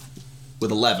 Yeah.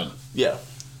 With 11. Yeah.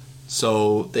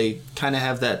 So they kind of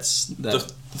have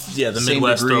the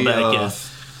Midwest throwback. Yeah.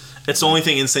 It's the only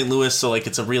thing in St. Louis, so like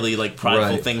it's a really like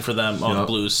prideful thing for them. Oh, the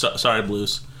Blues. Sorry,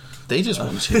 Blues. They just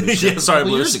won the championship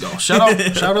Blues. Years ago. Shout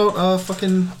out,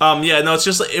 fucking. It's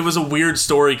just like, it was a weird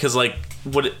story because like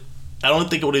I don't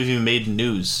think it would have even made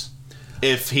news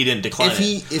if he didn't decline. If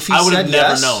he I would said have never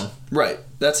yes, known. Right,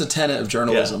 that's a tenet of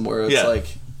journalism where it's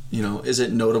like, is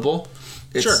it notable?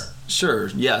 Sure,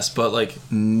 yes, but like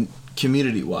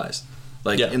community wise.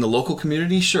 Like, in the local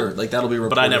community, sure. Like, that'll be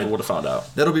reported. But I never would have found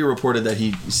out. That'll be reported that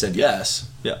he said yes.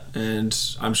 Yeah. And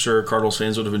I'm sure Cardinals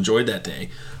fans would have enjoyed that day.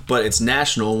 But it's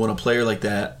national when a player like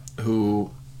that,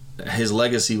 who his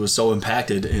legacy was so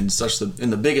impacted in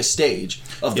the biggest stage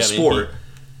of the sport,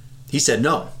 he said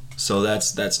no. So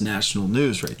that's national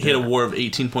news right there. He had a WAR of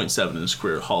 18.7 in his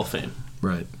career, Hall of Fame.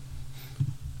 Right.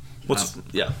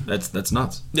 That's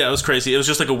nuts. Yeah, it was crazy. It was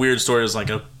just like a weird story. It was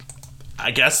like I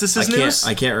guess this is news.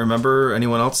 I can't remember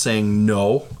anyone else saying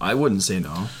no. I wouldn't say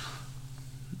no.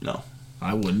 No.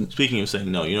 I wouldn't. Speaking of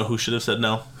saying no, you know who should have said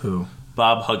no? Who?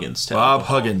 Bob Huggins. Bob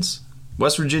Huggins.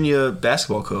 West Virginia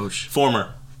basketball coach.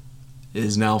 Former.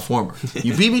 Is now former.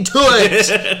 You beat me to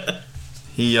it!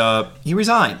 He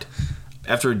resigned.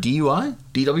 After a DUI?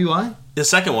 DWI? The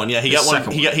second one, yeah. He got one.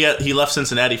 He left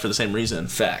Cincinnati for the same reason.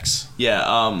 Facts.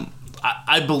 Yeah,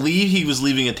 I believe he was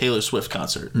leaving a Taylor Swift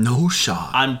concert. No shot.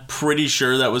 I'm pretty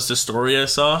sure that was the story I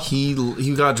saw. He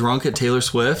got drunk at Taylor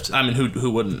Swift. I mean,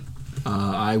 who wouldn't?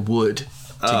 I would.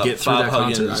 To get through Bob that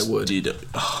concert, Huggins, I would.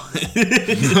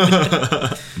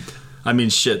 I mean,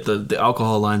 shit. The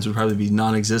alcohol lines would probably be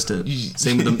non-existent.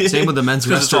 Same with the men's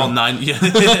restaurant. It's all 9. Yeah.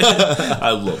 I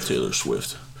love Taylor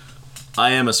Swift.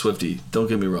 I am a Swiftie. Don't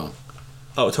get me wrong.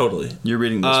 Oh, totally. You're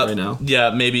reading this right now. Yeah,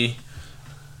 maybe.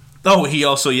 Oh, he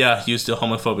also, used a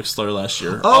homophobic slur last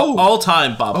year. Oh!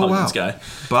 All-time Bob Huggins guy.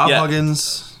 Bob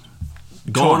Huggins.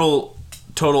 Total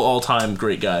all-time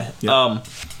great guy. Yep.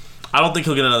 I don't think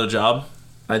he'll get another job.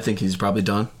 I think he's probably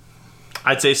done.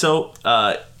 I'd say so.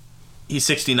 He's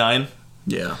 69.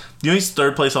 Yeah. You know he's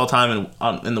third place all-time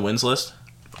in the wins list?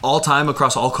 All-time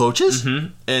across all coaches?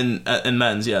 Mm-hmm. In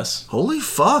men's, yes. Holy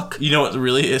fuck. You know what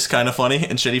really is kind of funny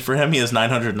and shitty for him? He has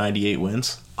 998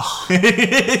 wins.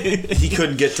 He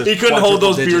couldn't get to. He couldn't hold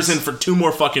those beers in for 2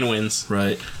 more fucking wins.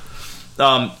 Right.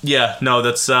 That's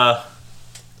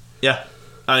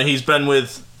he's been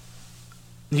with.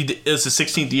 It's his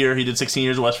 16th year. He did 16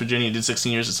 years at West Virginia. He did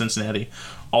 16 years at Cincinnati.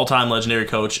 All-time legendary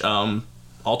coach.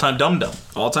 All-time dum-dum.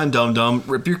 All-time dum-dum.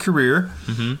 Rip your career.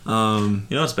 Mm-hmm.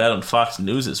 You know it's bad when Fox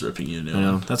News is ripping you. I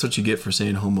know. That's what you get for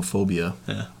saying homophobia.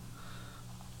 Yeah.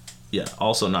 Yeah.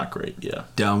 Also not great. Yeah.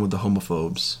 Down with the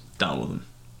homophobes. Down with them.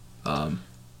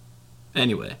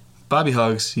 Anyway, Bobby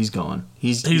Huggs, he's gone.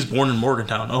 He's born in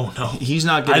Morgantown. Oh no, he's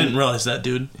not getting. I didn't realize that,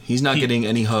 dude. He's not getting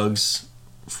any hugs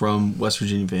from West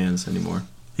Virginia fans anymore.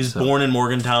 He's born in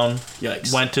Morgantown.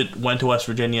 Yikes. Went to West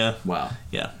Virginia. Wow.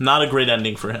 Yeah, not a great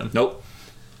ending for him. Nope.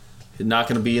 Not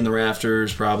going to be in the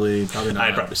rafters. Probably not.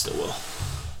 I probably still will.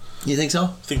 You think so? I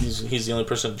think he's the only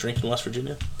person to drink in West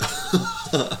Virginia.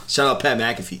 Shout out Pat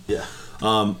McAfee. Yeah.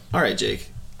 All right,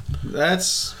 Jake.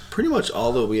 That's pretty much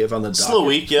all that we have on the docket. Slow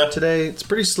week, yeah. Today, it's a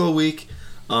pretty slow week.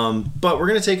 But we're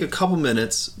going to take a couple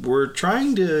minutes. We're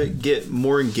trying to get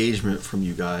more engagement from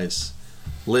you guys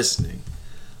listening.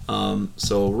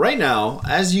 So right now,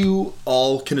 as you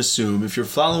all can assume, if you're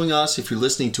following us, if you're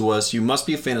listening to us, you must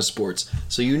be a fan of sports.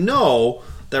 So you know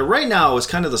that right now is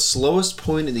kind of the slowest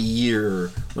point in the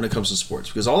year when it comes to sports.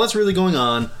 Because all that's really going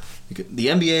on, the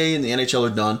NBA and the NHL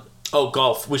are done. Oh,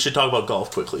 golf. We should talk about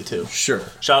golf quickly, too. Sure.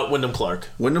 Shout out Wyndham Clark.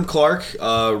 Wyndham Clark,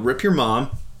 rip your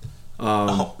mom.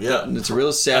 Yeah. It's a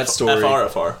real sad story.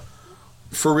 FR.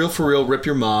 For real, rip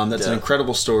your mom. That's an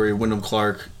incredible story. Wyndham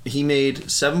Clark. He made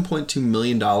 $7.2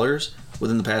 million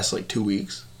within the past 2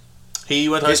 weeks. He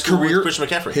went to high school with Christian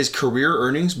McCaffrey. His career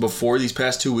earnings before these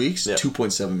past 2 weeks,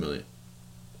 $2.7 million.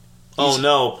 Oh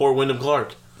no, poor Wyndham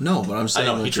Clark. No, but I'm saying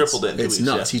I know, he tripled it in 2 weeks. It's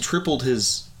nuts. Yeah. He tripled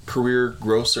his career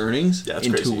gross earnings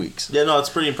in crazy. 2 weeks. Yeah, no, it's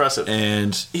pretty impressive.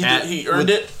 And he earned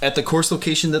it. At the course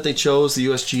location that they chose, the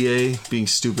USGA, being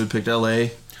stupid, picked LA.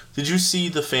 Did you see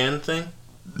the fan thing?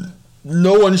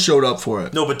 No one showed up for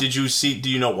it. No, but do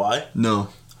you know why? No.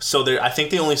 So I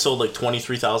think they only sold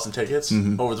 23,000 tickets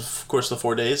over the course of the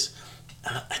 4 days.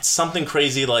 And it's something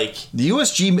crazy like... The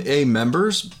USGA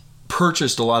members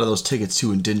purchased a lot of those tickets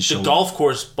too and didn't show up. The golf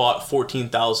course bought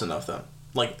 14,000 of them.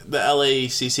 like the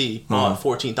LACC bought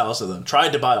 14,000 of them.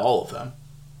 Tried to buy all of them.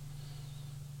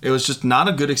 It was just not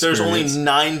a good experience. There's only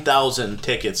 9,000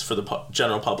 tickets for the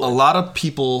general public. A lot of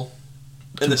people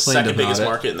in the second biggest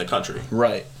market in the country.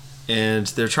 Right. And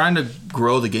they're trying to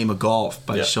grow the game of golf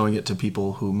by showing it to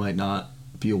people who might not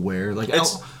be aware. Like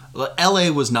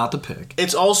LA was not the pick.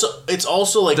 It's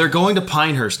also like they're going to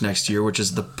Pinehurst next year, which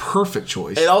is the perfect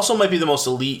choice. It also might be the most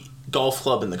elite golf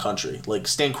club in the country. Like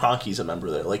Stan Kroenke's a member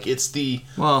there. Like it's the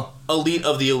elite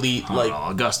of the elite. Like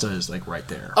Augusta is like right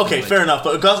there. Okay, like, fair enough.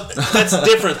 But Augusta, that's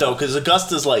different though, because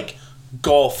Augusta's like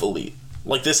golf elite.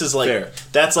 Like this is like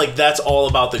that's all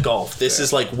about the golf. This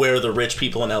is like where the rich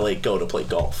people in LA go to play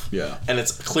golf. Yeah, and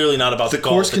it's clearly not about the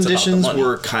golf. Course conditions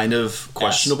were kind of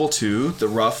questionable too. The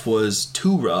rough was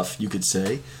too rough, you could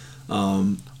say.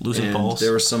 Losing balls.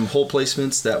 There were some hole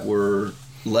placements that were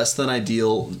less than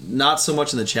ideal. Not so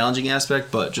much in the challenging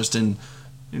aspect, but just in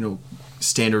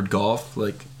standard golf.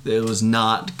 Like it was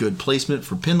not good placement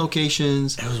for pin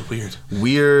locations. It was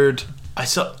weird. I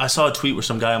saw a tweet where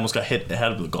some guy almost got hit in the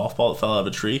head with a golf ball that fell out of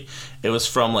a tree. It was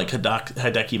from like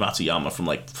Hideki Matsuyama from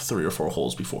like 3 or 4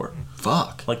 holes before.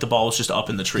 Fuck. Like the ball was just up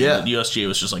in the tree. Yeah. And the USGA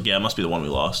was just like, yeah, it must be the one we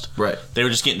lost. Right. They were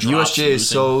just getting dropped. USGA is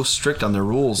so strict on their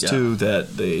rules too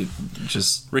that they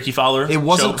just Ricky Fowler. It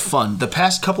wasn't fun. The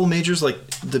past couple majors, like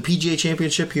the PGA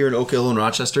Championship here in Oak Hill and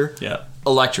Rochester. Yeah.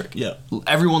 Electric. Yeah.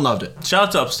 Everyone loved it. Shout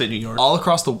out to upstate New York. All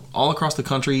across the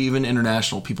country, even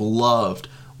international, people loved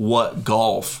what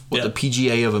the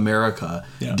PGA of America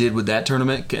did with that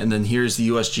tournament, and then here's the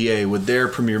USGA with their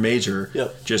premier major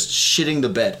just shitting the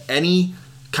bed. Any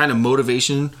kind of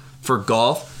motivation for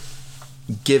golf,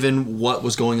 given what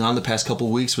was going on the past couple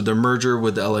of weeks with their merger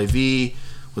with the LIV,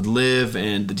 with LIV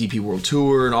and the DP World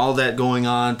Tour and all that going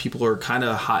on, people are kind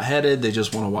of hot-headed. They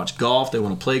just want to watch golf. They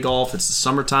want to play golf. It's the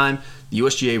summertime. The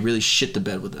USGA really shit the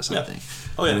bed with this, I think.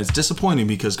 Oh, yeah. And it's disappointing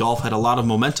because golf had a lot of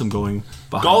momentum going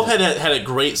behind Golf had a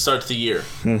great start to the year.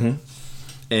 Mm-hmm.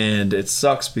 And it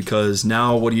sucks because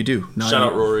now what do you do? Now Shout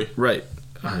out Rory. Right.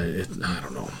 I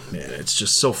don't know. Man, it's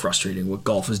just so frustrating what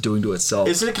golf is doing to itself.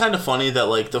 Isn't it kind of funny that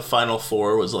like the Final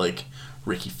Four was like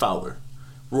Ricky Fowler,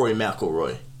 Rory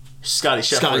McIlroy, Scotty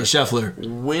Scheffler.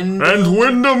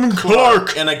 Wyndham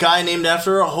Clark. And a guy named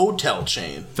after a hotel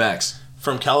chain. Facts.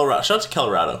 From Colorado. Shout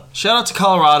out to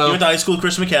Colorado. He went to high school with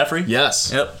Chris McCaffrey.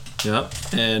 Yes. Yep.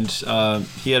 And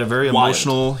he had a very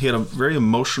emotional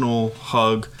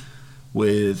hug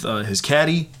with his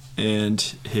caddy and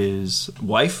his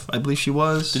wife, I believe she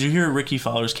was. Did you hear Ricky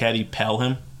Fowler's caddy pal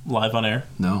him live on air?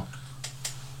 No.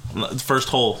 The first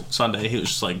hole Sunday, he was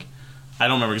just like, I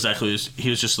don't remember exactly. He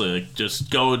was just like,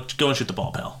 just go and shoot the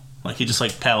ball, pal. Like he just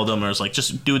like palled him or was like,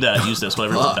 just do that, use this,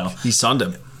 whatever, pal. He sunned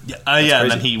him. Yeah,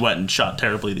 and then he went and shot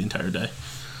terribly the entire day.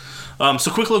 So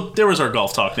quick look, there was our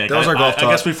golf talk, Nick. I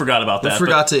guess we forgot about that. We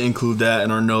forgot to include that in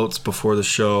our notes before the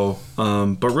show.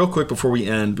 But real quick before we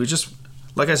end, we just,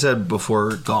 like I said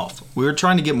before, golf. We were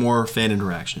trying to get more fan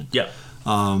interaction. Yeah.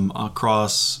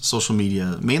 Across social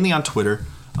media, mainly on Twitter,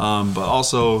 but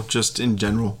also just in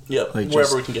general. Yeah, like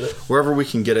wherever we can get it. Wherever we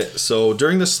can get it. So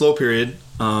during this slow period,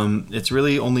 it's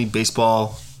really only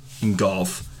baseball and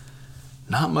golf.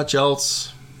 Not much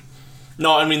else.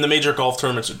 No, I mean the major golf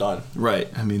tournaments are done. Right.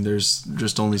 I mean there's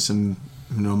just only some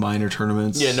minor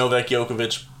tournaments. Yeah, Novak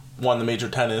Djokovic won the major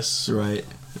tennis. Right.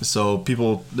 So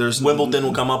there's Wimbledon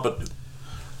will come up, but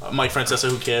Mike Francesa,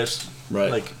 who cares?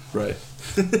 Right. Right.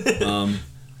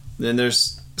 Then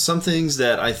there's some things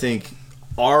that I think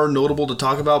are notable to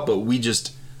talk about, but we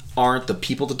just aren't the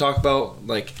people to talk about.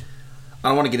 Like, I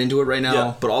don't want to get into it right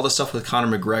now, but all the stuff with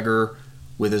Conor McGregor,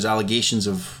 with his allegations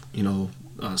of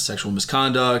sexual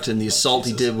misconduct and the assault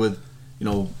he did with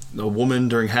a woman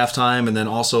during halftime, and then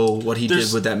also what he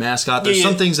did with that mascot. There's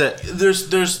some things that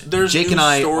there's Jake and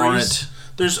I aren't.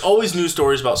 There's always news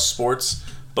stories about sports,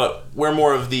 but we're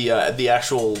more of the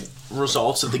actual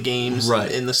results of the games,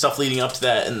 and the stuff leading up to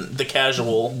that, and the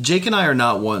casual. Jake and I are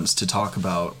not ones to talk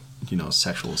about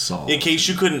sexual assault. In case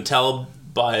you couldn't tell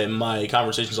by my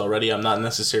conversations already, I'm not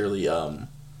necessarily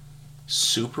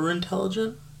super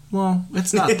intelligent. Well,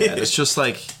 it's not that. It's just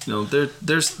like,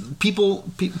 there's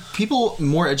people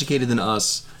more educated than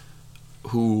us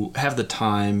who have the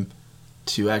time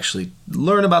to actually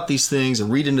learn about these things and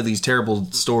read into these terrible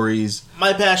stories.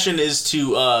 My passion is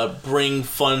to bring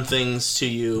fun things to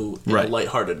you in a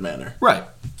lighthearted manner. Right.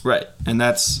 And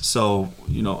that's, so,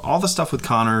 all the stuff with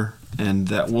Connor and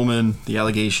that woman, the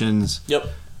allegations. Yep.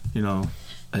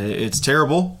 It's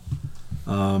terrible,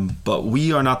 but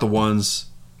we are not the ones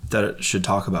that should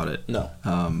talk about it. No.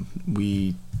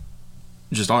 We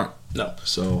just aren't. No.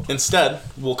 So instead,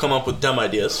 we'll come up with dumb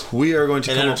ideas. We are going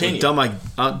to come up with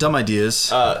dumb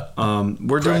ideas.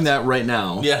 We're doing that right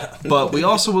now. Yeah. But we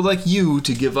also would like you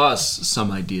to give us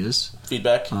some ideas.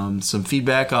 Feedback. Some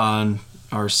feedback on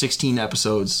our 16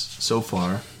 episodes so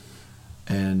far.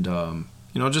 And,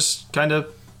 just kind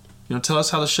of, tell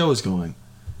us how the show is going.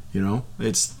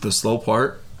 It's the slow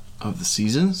part of the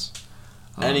seasons.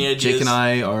 Any ideas? Jake and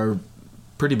I are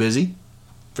pretty busy.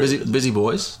 Busy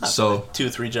boys. So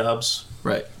 2-3 jobs.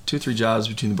 Right. 2-3 jobs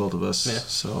between the both of us. Yeah.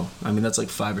 So, that's like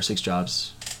 5 or 6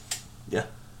 jobs. Yeah.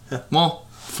 Well,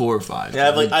 4 or 5. Yeah,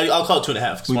 I'll call it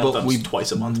 2.5 because we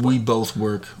twice a month. We both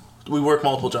work. We work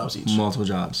multiple jobs each. Multiple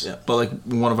jobs. Yeah. But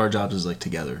one of our jobs is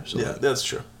together. So yeah, that's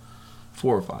true.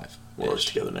 4 or 5. We're always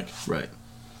together, Nick. Right.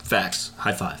 Facts.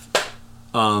 High five.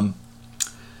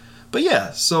 But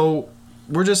yeah, so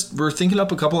we're thinking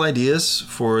up a couple ideas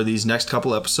for these next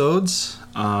couple episodes.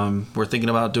 We're thinking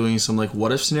about doing some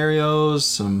what if scenarios,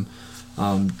 some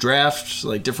draft,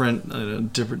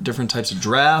 different types of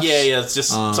drafts. Yeah. It's just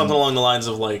something along the lines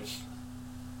of who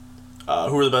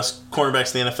are the best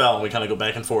cornerbacks in the NFL, and we kind of go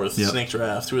back and forth. Yep. Snake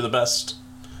draft. Who are the best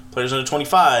players under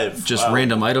 25? Just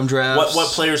random item drafts. What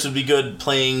players would be good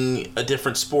playing a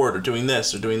different sport or doing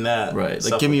this or doing that? Right.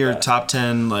 Give me your top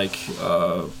 10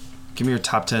 give me your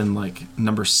top 10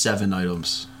 number 7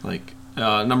 items. My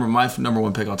number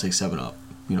 1 pick, I'll take 7 up.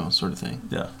 Sort of thing.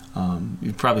 Yeah.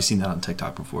 You've probably seen that on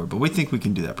TikTok before, but we think we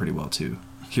can do that pretty well too.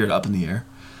 Here at Up in the Air.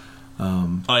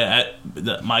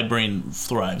 My brain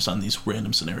thrives on these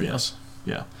random scenarios.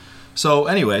 Yeah. So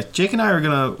anyway, Jake and I are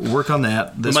gonna work on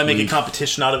that this week. We might make a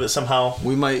competition out of it somehow.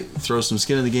 We might throw some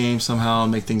skin in the game somehow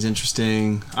and make things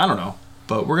interesting. I don't know.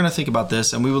 But we're going to think about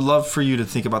this, and we would love for you to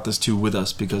think about this too with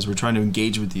us because we're trying to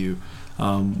engage with you.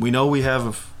 We know we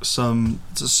have it's a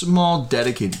small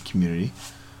dedicated community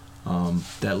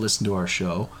that listen to our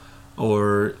show.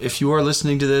 Or if you are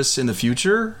listening to this in the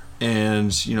future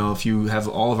and, if you have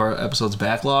all of our episodes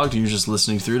backlogged and you're just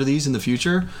listening through to these in the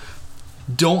future,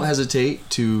 don't hesitate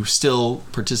to still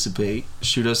participate.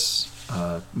 Shoot us,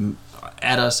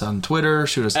 add us on Twitter,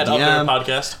 shoot us a DM. At Up Air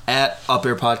Podcast. At Up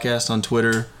Air Podcast on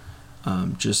Twitter.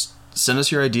 Just send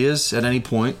us your ideas at any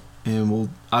point, and we'll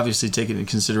obviously take it into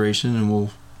consideration, and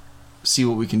we'll see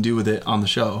what we can do with it on the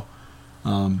show.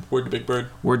 Word to Big Bird.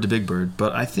 Word to Big Bird.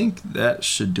 But I think that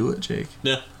should do it, Jake.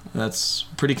 Yeah. That's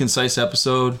a pretty concise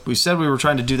episode. We said we were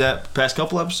trying to do that the past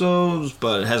couple episodes,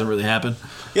 but it hasn't really happened.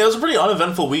 Yeah, it was a pretty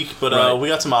uneventful week, but we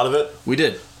got some out of it. We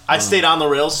did. I stayed on the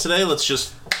rails today. Let's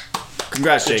just...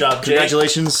 Congrats, Jake. Good job, Jake.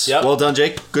 Congratulations. Yep. Well done,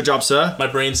 Jake. Good job, sir. My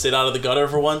brain stayed out of the gutter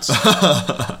for once.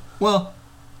 Well,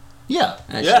 yeah,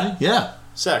 actually. Yeah.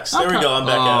 Sex. There we go. I'm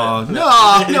back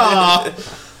at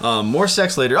it. No. More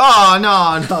sex later. Oh,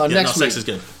 no. Yeah, next week. Sex is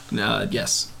good.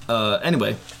 Yes.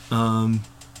 Anyway.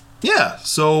 Yeah,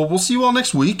 so we'll see you all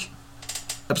next week.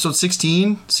 Episode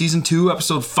 16, Season 2,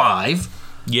 Episode 5.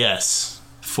 Yes.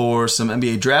 For some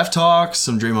NBA draft talk,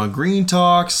 some Draymond Green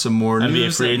talk, some more NBA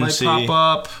news free that agency. might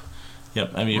pop up.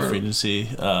 Yep, NBA free agency.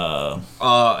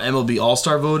 MLB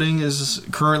All-Star voting is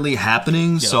currently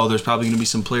happening, so there's probably going to be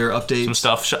some player updates. Some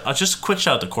stuff. Just a quick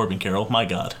shout out to Corbin Carroll. My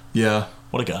God. Yeah.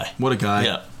 What a guy.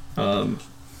 Yeah.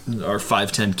 Our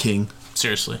 5'10 king.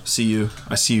 Seriously. See you.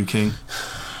 I see you, king.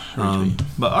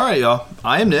 But all right, y'all.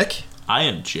 I am Nick. I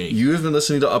am Jake. You have been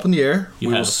listening to Up in the Air. We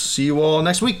will see you all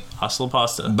next week. Hasta la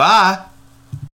pasta. Bye.